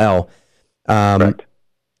 Sewell.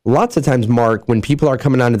 Lots of times, Mark, when people are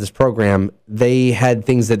coming onto this program, they had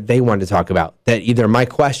things that they wanted to talk about that either my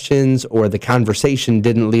questions or the conversation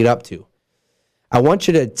didn't lead up to. I want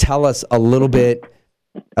you to tell us a little bit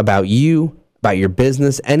about you, about your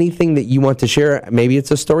business, anything that you want to share. Maybe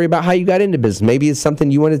it's a story about how you got into business. Maybe it's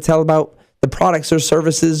something you want to tell about the products or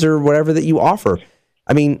services or whatever that you offer.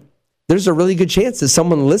 I mean, there's a really good chance that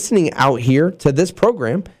someone listening out here to this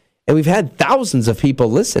program, and we've had thousands of people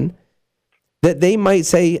listen, that they might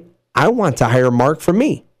say, I want to hire Mark for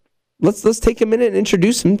me. Let's take a minute and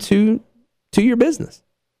introduce him to your business.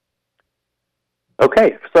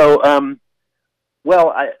 Okay. So,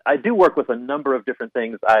 I do work with a number of different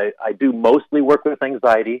things. I do mostly work with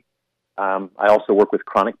anxiety. I also work with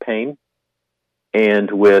chronic pain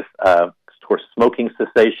and with, of course, smoking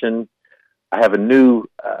cessation. I have a new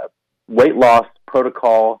weight loss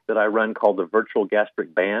protocol that I run called the virtual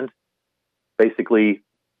gastric band. Basically,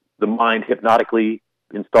 the mind hypnotically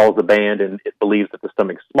installs the band and it believes that the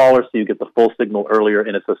stomach's smaller, so you get the full signal earlier,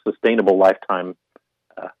 and it's a sustainable lifetime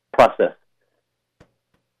process.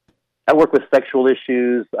 I work with sexual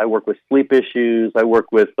issues. I work with sleep issues. I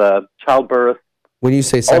work with childbirth. When you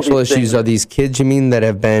say sexual issues, are these kids you mean that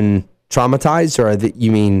have been traumatized, or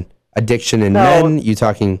you mean addiction in men? You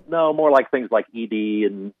talking? No, more like things like ED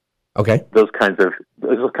and okay, those kinds of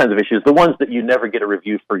issues. The ones that you never get a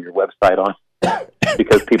review for your website on,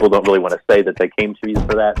 because people don't really want to say that they came to you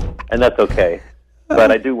for that, and that's okay.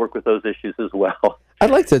 But I do work with those issues as well.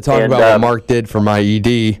 I'd like to talk about what Mark did for my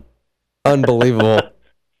ED. Unbelievable.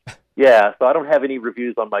 Yeah, so I don't have any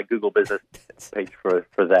reviews on my Google business page for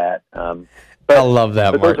that. I love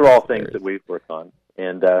that, but Mark. Those are all things that we've worked on.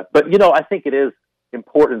 And but I think it is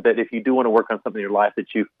important that if you do want to work on something in your life,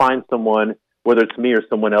 that you find someone, whether it's me or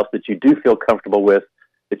someone else, that you do feel comfortable with,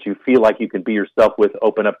 that you feel like you can be yourself with,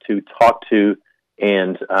 open up to, talk to,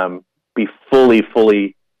 and be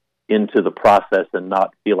fully into the process and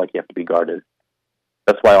not feel like you have to be guarded.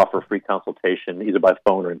 That's why I offer free consultation, either by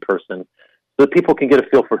phone or in person, so that people can get a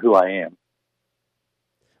feel for who I am.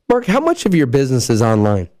 Mark, how much of your business is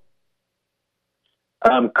online?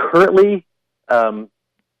 Currently, I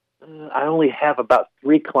only have about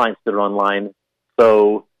 3 clients that are online,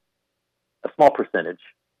 so a small percentage.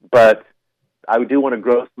 But I do want to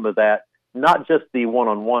grow some of that, not just the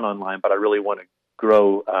one-on-one online, but I really want to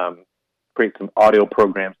grow, create some audio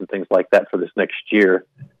programs and things like that for this next year.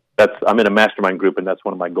 I'm in a mastermind group, and that's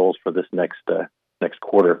one of my goals for this next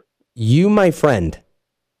quarter. You, my friend,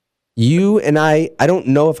 you and I don't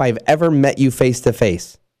know if I've ever met you face to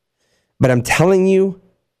face, but I'm telling you,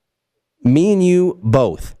 me and you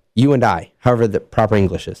both, you and I, however the proper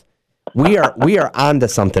English is, we are onto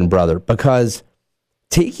something, brother, because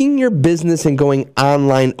taking your business and going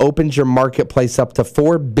online opens your marketplace up to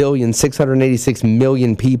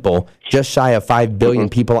 4,686,000,000 people, just shy of 5 billion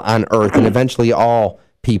people on Earth, and eventually all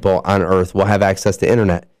people on Earth will have access to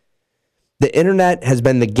internet. The internet has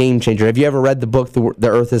been the game changer. Have you ever read the book, The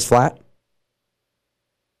Earth is Flat?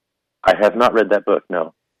 I have not read that book,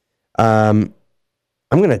 no. I'm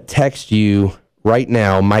going to text you right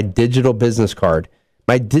now my digital business card.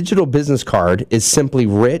 My digital business card is simply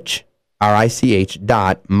rich,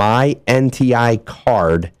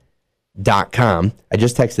 RICH.myNTIcard.com. I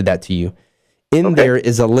just texted that to you. There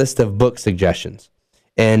is a list of book suggestions.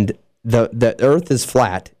 And the Earth is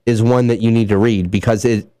Flat is one that you need to read because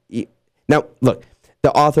now, look,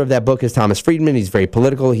 the author of that book is Thomas Friedman. He's very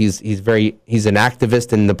political. He's an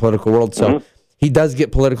activist in the political world. So he does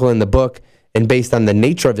get political in the book. And based on the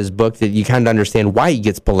nature of his book, that you kind of understand why he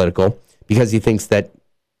gets political, because he thinks that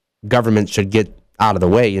government should get out of the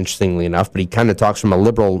way, interestingly enough. But he kind of talks from a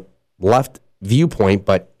liberal left viewpoint,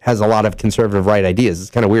 but has a lot of conservative right ideas. It's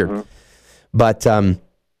kind of weird. But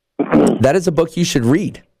that is a book you should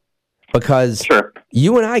read. Because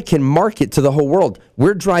you and I can market to the whole world.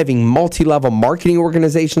 We're driving multi-level marketing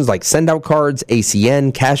organizations like Send Out Cards,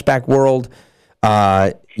 ACN, Cashback World,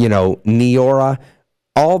 Neora,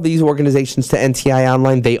 all these organizations to NTI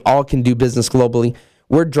Online. They all can do business globally.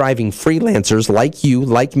 We're driving freelancers like you,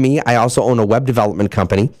 like me. I also own a web development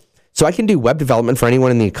company. So I can do web development for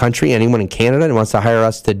anyone in the country, anyone in Canada who wants to hire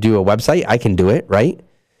us to do a website. I can do it, right?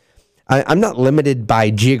 I'm not limited by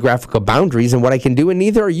geographical boundaries and what I can do, and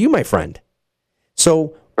neither are you, my friend.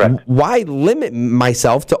 So why limit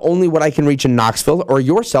myself to only what I can reach in Knoxville, or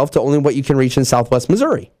yourself to only what you can reach in Southwest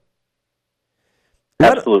Missouri?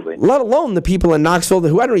 Absolutely. Let alone the people in Knoxville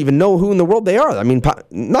who I don't even know who in the world they are. I mean,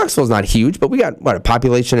 Knoxville's not huge, but we got, a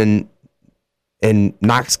population in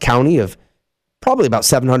Knox County of probably about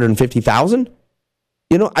 750,000.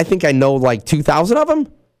 I think I know like 2,000 of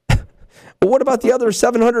them. But what about the other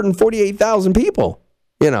 748,000 people?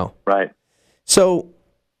 Right. So,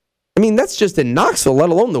 I mean, that's just in Knoxville, let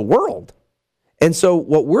alone the world. And so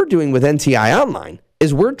what we're doing with NTI Online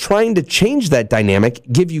is we're trying to change that dynamic,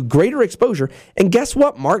 give you greater exposure. And guess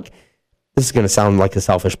what, Mark? This is going to sound like a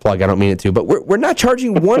selfish plug. I don't mean it to, but we're not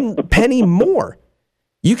charging one penny more.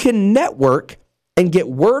 You can network and get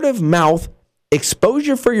word of mouth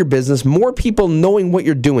exposure for your business, more people knowing what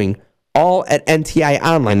you're doing, all at NTI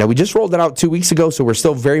Online. Now, we just rolled it out 2 weeks ago, so we're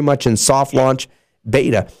still very much in soft launch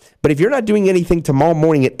beta. But if you're not doing anything tomorrow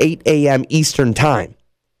morning at 8 a.m. Eastern Time,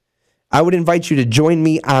 I would invite you to join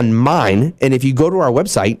me on mine. And if you go to our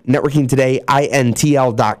website,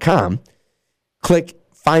 networkingtodayintl.com, click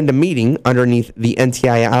Find a Meeting underneath the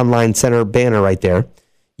NTI Online Center banner right there.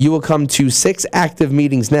 You will come to 6 active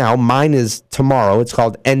meetings now. Mine is tomorrow. It's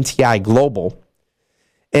called NTI Global.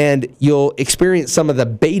 And you'll experience some of the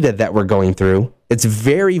beta that we're going through. It's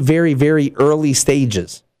very, very, very early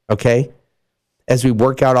stages, okay? As we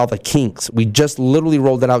work out all the kinks. We just literally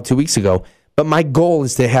rolled it out 2 weeks ago. But my goal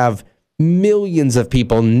is to have millions of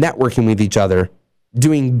people networking with each other,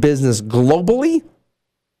 doing business globally,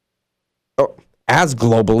 or as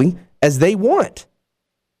globally as they want,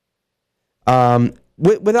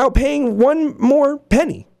 without paying one more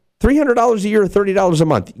penny. $300 a year or $30 a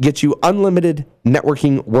month gets you unlimited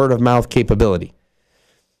networking word-of-mouth capability.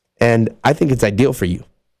 And I think it's ideal for you.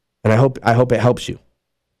 And I hope it helps you.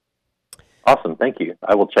 Awesome. Thank you.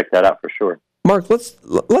 I will check that out for sure. Mark, let's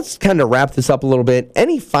kind of wrap this up a little bit.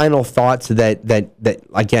 Any final thoughts that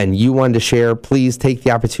again, you wanted to share? Please take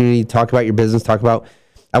the opportunity to talk about your business, I want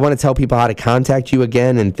to tell people how to contact you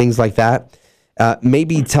again and things like that.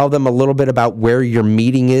 Maybe tell them a little bit about where your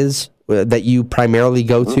meeting is that you primarily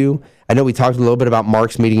go to. I know we talked a little bit about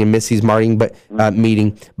Mark's meeting and Missy's meeting, but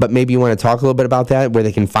maybe you want to talk a little bit about that, where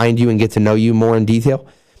they can find you and get to know you more in detail.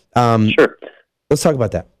 Sure. Let's talk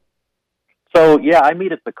about that. So, I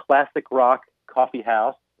meet at the Classic Rock Coffee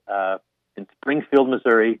House in Springfield,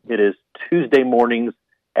 Missouri. It is Tuesday mornings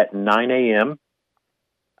at 9 a.m.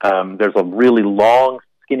 There's a really long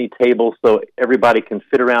skinny table so everybody can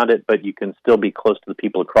fit around it, but you can still be close to the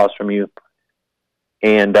people across from you.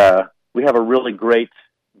 And we have a really great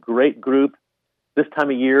group. This time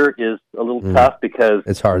of year is a little tough because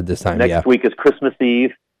it's hard this time. Next week is Christmas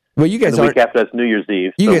Eve. Well, you guys and the week after that's New Year's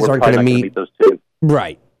Eve. You guys aren't going to meet those two.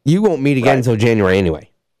 Right. You won't meet again until January anyway.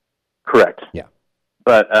 Correct. Yeah.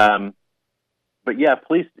 But yeah,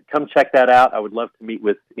 please come check that out. I would love to meet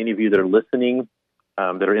with any of you that are listening,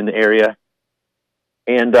 that are in the area.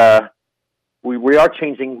 And we are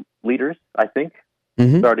changing leaders, I think,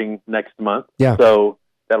 starting next month. Yeah. So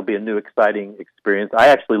that'll be a new, exciting experience. I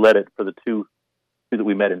actually led it for the two that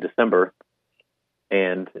we met in December.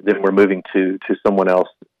 And then we're moving to someone else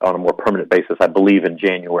on a more permanent basis, I believe, in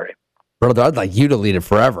January. Brother, I'd like you to lead it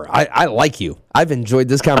forever. I like you. I've enjoyed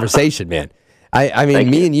this conversation, man. I mean,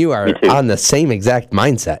 me and you are on the same exact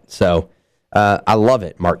mindset. So I love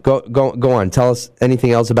it, Mark. Go on. Tell us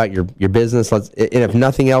anything else about your business. And if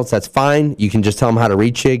nothing else, that's fine. You can just tell them how to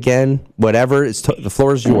reach you again. Whatever. The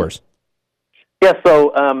floor is yours. Yeah,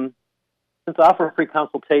 so since I offer a free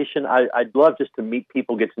consultation, I'd love just to meet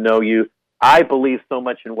people, get to know you. I believe so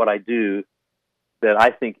much in what I do that I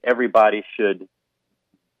think everybody should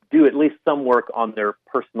do at least some work on their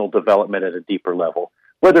personal development at a deeper level,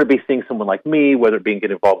 whether it be seeing someone like me, whether it be get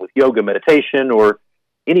involved with yoga, meditation, or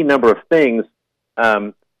any number of things.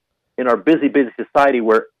 In our busy society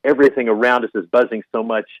where everything around us is buzzing so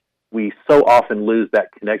much, we so often lose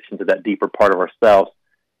that connection to that deeper part of ourselves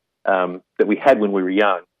that we had when we were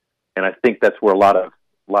young. And I think that's where a lot of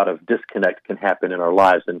disconnect can happen in our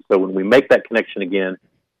lives. And so when we make that connection again,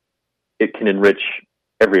 it can enrich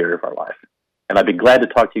every area of our life. And I'd be glad to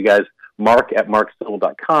talk to you guys.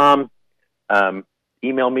 mark@marksewell.com.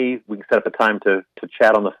 Email me. We can set up a time to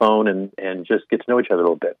chat on the phone and just get to know each other a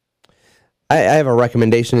little bit. I have a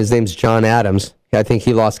recommendation. His name's John Adams. I think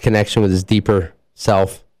he lost connection with his deeper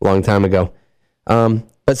self a long time ago.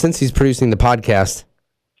 But since he's producing the podcast,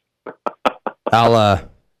 I'll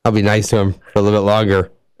be nice to him for a little bit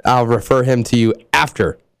longer. I'll refer him to you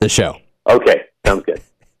after the show. Okay, sounds good.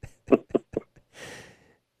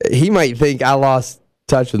 He might think I lost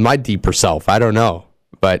touch with my deeper self. I don't know.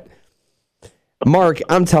 But, Mark,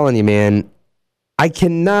 I'm telling you, man, I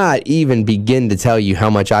cannot even begin to tell you how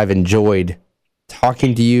much I've enjoyed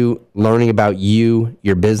talking to you, learning about you,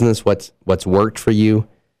 your business, what's worked for you.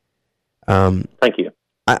 Thank you.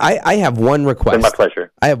 I have one request. It's my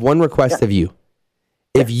pleasure. I have one request of you.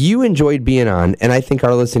 If you enjoyed being on, and I think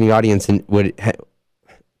our listening audience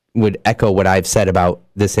would echo what I've said about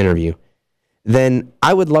this interview, then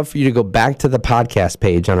I would love for you to go back to the podcast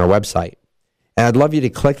page on our website. And I'd love you to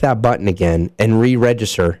click that button again and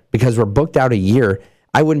re-register because we're booked out a year.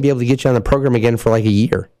 I wouldn't be able to get you on the program again for like a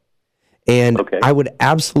year. And I would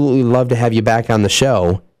absolutely love to have you back on the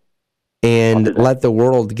show and let the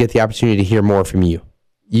world get the opportunity to hear more from you.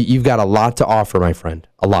 You've got a lot to offer, my friend,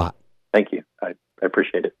 a lot. Thank you. I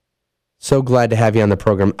appreciate it. So glad to have you on the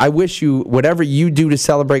program. I wish you, whatever you do to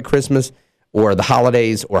celebrate Christmas or the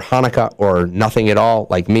holidays or Hanukkah or nothing at all,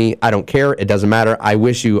 like me, I don't care. It doesn't matter. I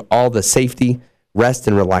wish you all the safety, rest,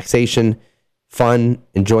 and relaxation, fun,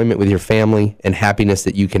 enjoyment with your family, and happiness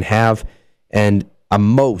that you can have, and a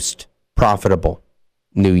most profitable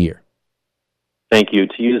new year. Thank you.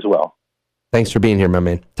 To you as well. Thanks for being here, my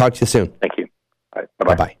man. Talk to you soon. Thank you. All right.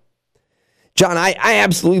 Bye-bye. Bye-bye. John, I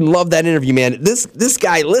absolutely love that interview, man. This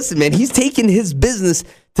guy, listen, man, he's taken his business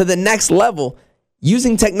to the next level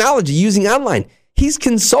using technology, using online. He's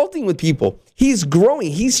consulting with people. He's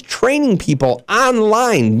growing. He's training people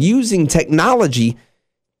online using technology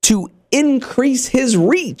to increase his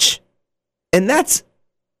reach. And that's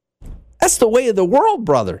the way of the world,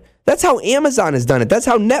 brother. That's how Amazon has done it. That's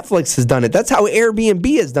how Netflix has done it. That's how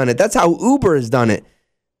Airbnb has done it. That's how Uber has done it.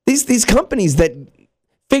 These companies that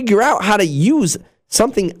figure out how to use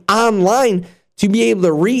something online to be able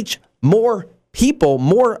to reach more people,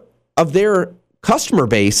 more of their customer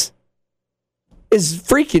base is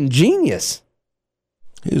freaking genius.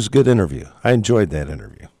 It was a good interview. I enjoyed that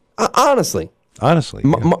interview. Honestly. Yeah.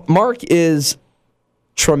 Mark is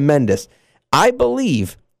tremendous. I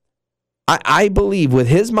believe with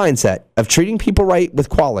his mindset of treating people right with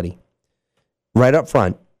quality, right up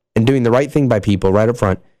front, and doing the right thing by people right up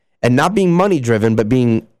front, and not being money driven, but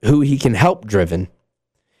being who he can help driven,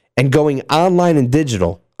 and going online and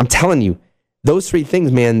digital. I'm telling you, those three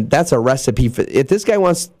things, man, that's a recipe for. If this guy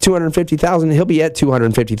wants $250,000, he'll be at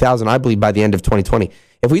 $250,000, I believe, by the end of 2020.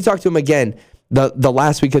 If we talk to him again the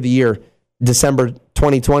last week of the year, December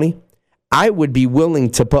 2020, I would be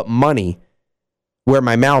willing to put money where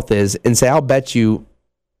my mouth is and say, I'll bet you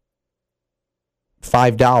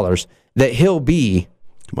 $5 that he'll be.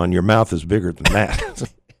 Come on, your mouth is bigger than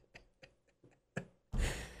that.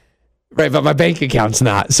 Right, but my bank account's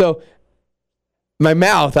not. So my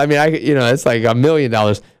mouth, I mean, it's like $1 million.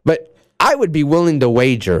 But I would be willing to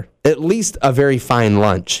wager at least a very fine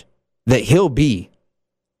lunch that he'll be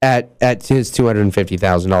at his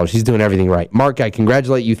 $250,000. He's doing everything right. Mark, I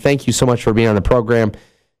congratulate you. Thank you so much for being on the program.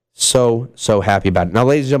 So happy about it. Now,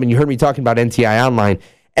 ladies and gentlemen, you heard me talking about NTI Online.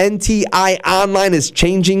 NTI Online is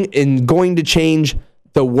changing and going to change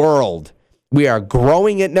the world. We are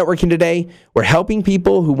growing at Networking Today. We're helping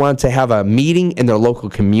people who want to have a meeting in their local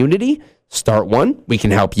community. Start one. We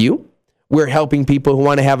can help you. We're helping people who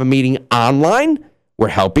want to have a meeting online. We're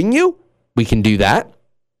helping you. We can do that.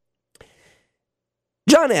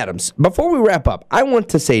 John Adams, before we wrap up, I want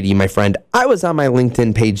to say to you, my friend, I was on my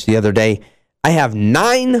LinkedIn page the other day. I have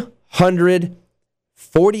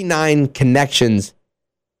 949 connections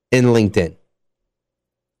in LinkedIn.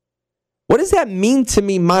 What does that mean to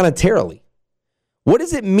me monetarily? What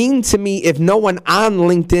does it mean to me if no one on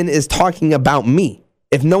LinkedIn is talking about me?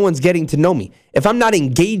 If no one's getting to know me? If I'm not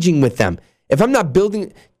engaging with them? If I'm not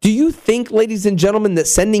building? Do you think, ladies and gentlemen, that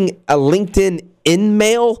sending a LinkedIn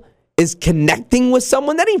in-mail is connecting with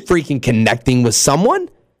someone? That ain't freaking connecting with someone.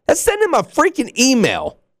 That's sending them a freaking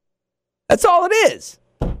email. That's all it is.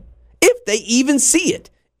 If they even see it.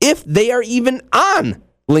 If they are even on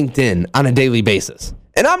LinkedIn on a daily basis.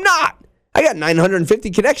 And I'm not. I got 950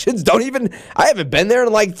 connections. I haven't been there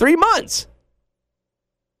in like 3 months.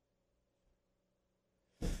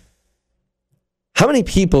 How many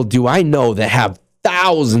people do I know that have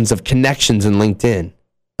thousands of connections in LinkedIn,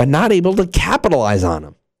 but not able to capitalize on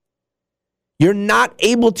them? You're not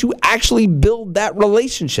able to actually build that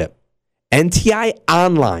relationship. NTI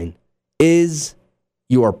Online is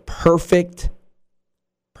your perfect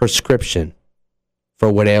prescription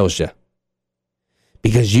for what ails you.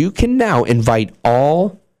 Because you can now invite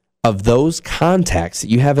all of those contacts that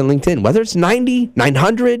you have in LinkedIn, whether it's 90,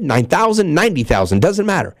 900, 9,000, 90,000, doesn't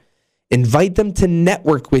matter. Invite them to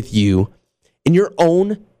network with you in your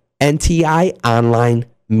own NTI Online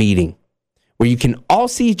meeting, where you can all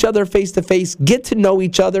see each other face to face, get to know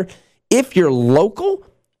each other. If you're local,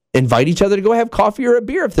 invite each other to go have coffee or a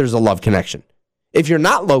beer if there's a love connection. If you're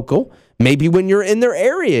not local, maybe when you're in their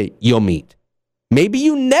area, you'll meet. Maybe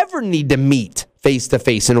you never need to meet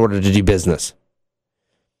face-to-face in order to do business.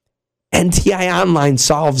 NTI Online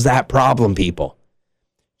solves that problem, people.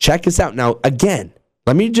 Check us out. Now, again,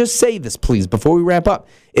 let me just say this, please, before we wrap up.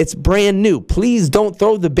 It's brand new. Please don't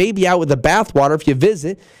throw the baby out with the bathwater if you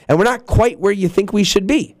visit, and we're not quite where you think we should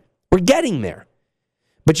be. We're getting there.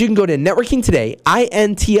 But you can go to Networking Today,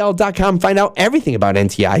 intl.com, find out everything about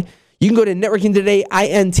NTI. You can go to Networking Today,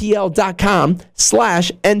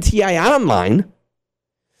 intl.com/NTI Online,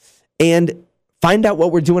 and find out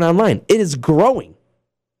what we're doing online. It is growing.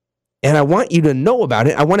 And I want you to know about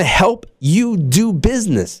it. I want to help you do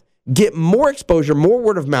business. Get more exposure, more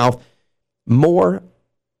word of mouth, more,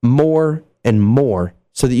 and more,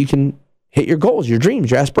 so that you can hit your goals, your dreams,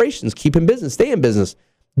 your aspirations, keep in business, stay in business,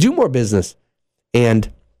 do more business,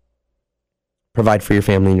 and provide for your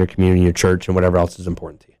family and your community, your church, and whatever else is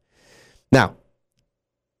important to you. Now,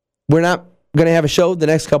 we're not going to have a show the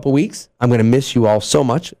next couple weeks. I'm going to miss you all so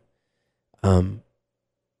much. I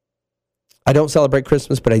don't celebrate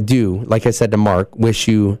Christmas, but I do, like I said to Mark, wish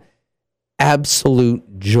you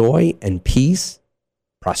absolute joy and peace,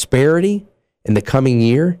 prosperity in the coming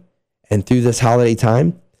year and through this holiday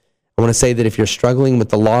time. I want to say that if you're struggling with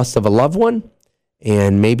the loss of a loved one,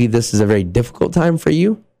 and maybe this is a very difficult time for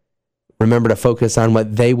you, remember to focus on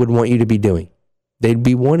what they would want you to be doing. They'd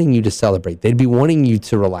be wanting you to celebrate. They'd be wanting you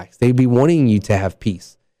to relax. They'd be wanting you to have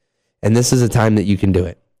peace. And this is a time that you can do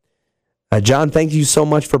it. John, thank you so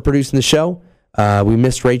much for producing the show. We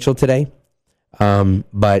missed Rachel today,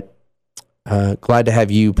 but glad to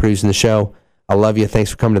have you producing the show. I love you. Thanks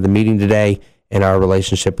for coming to the meeting today. And our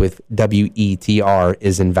relationship with WETR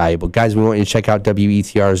is invaluable. Guys, we want you to check out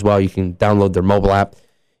WETR as well. You can download their mobile app.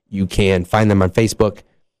 You can find them on Facebook.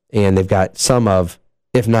 And they've got some of,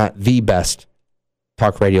 if not the best,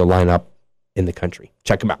 talk radio lineup in the country.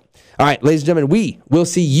 Check them out. All right, ladies and gentlemen, we will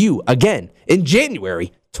see you again in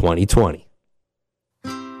January 2020.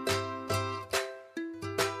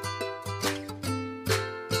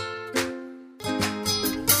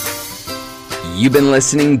 You've been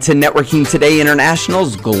listening to Networking Today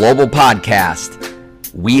International's Global Podcast.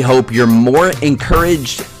 We hope you're more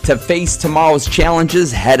encouraged to face tomorrow's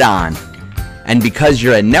challenges head on. And because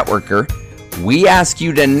you're a networker, we ask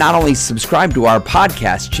you to not only subscribe to our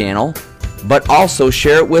podcast channel, but also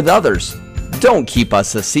share it with others. Don't keep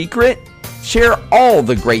us a secret. Share all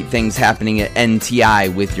the great things happening at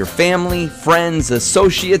NTI with your family, friends,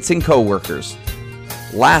 associates, and coworkers.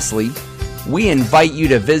 Lastly, we invite you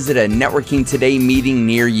to visit a Networking Today meeting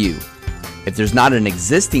near you. If there's not an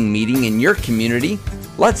existing meeting in your community,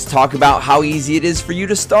 let's talk about how easy it is for you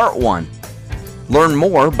to start one. Learn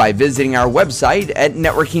more by visiting our website at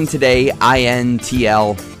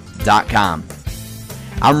networkingtodayintl.com.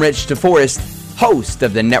 I'm Rich DeForest, host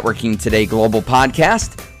of the Networking Today Global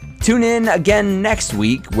Podcast. Tune in again next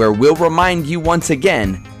week where we'll remind you once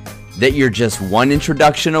again that you're just one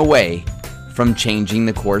introduction away from changing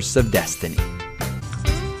the course of destiny.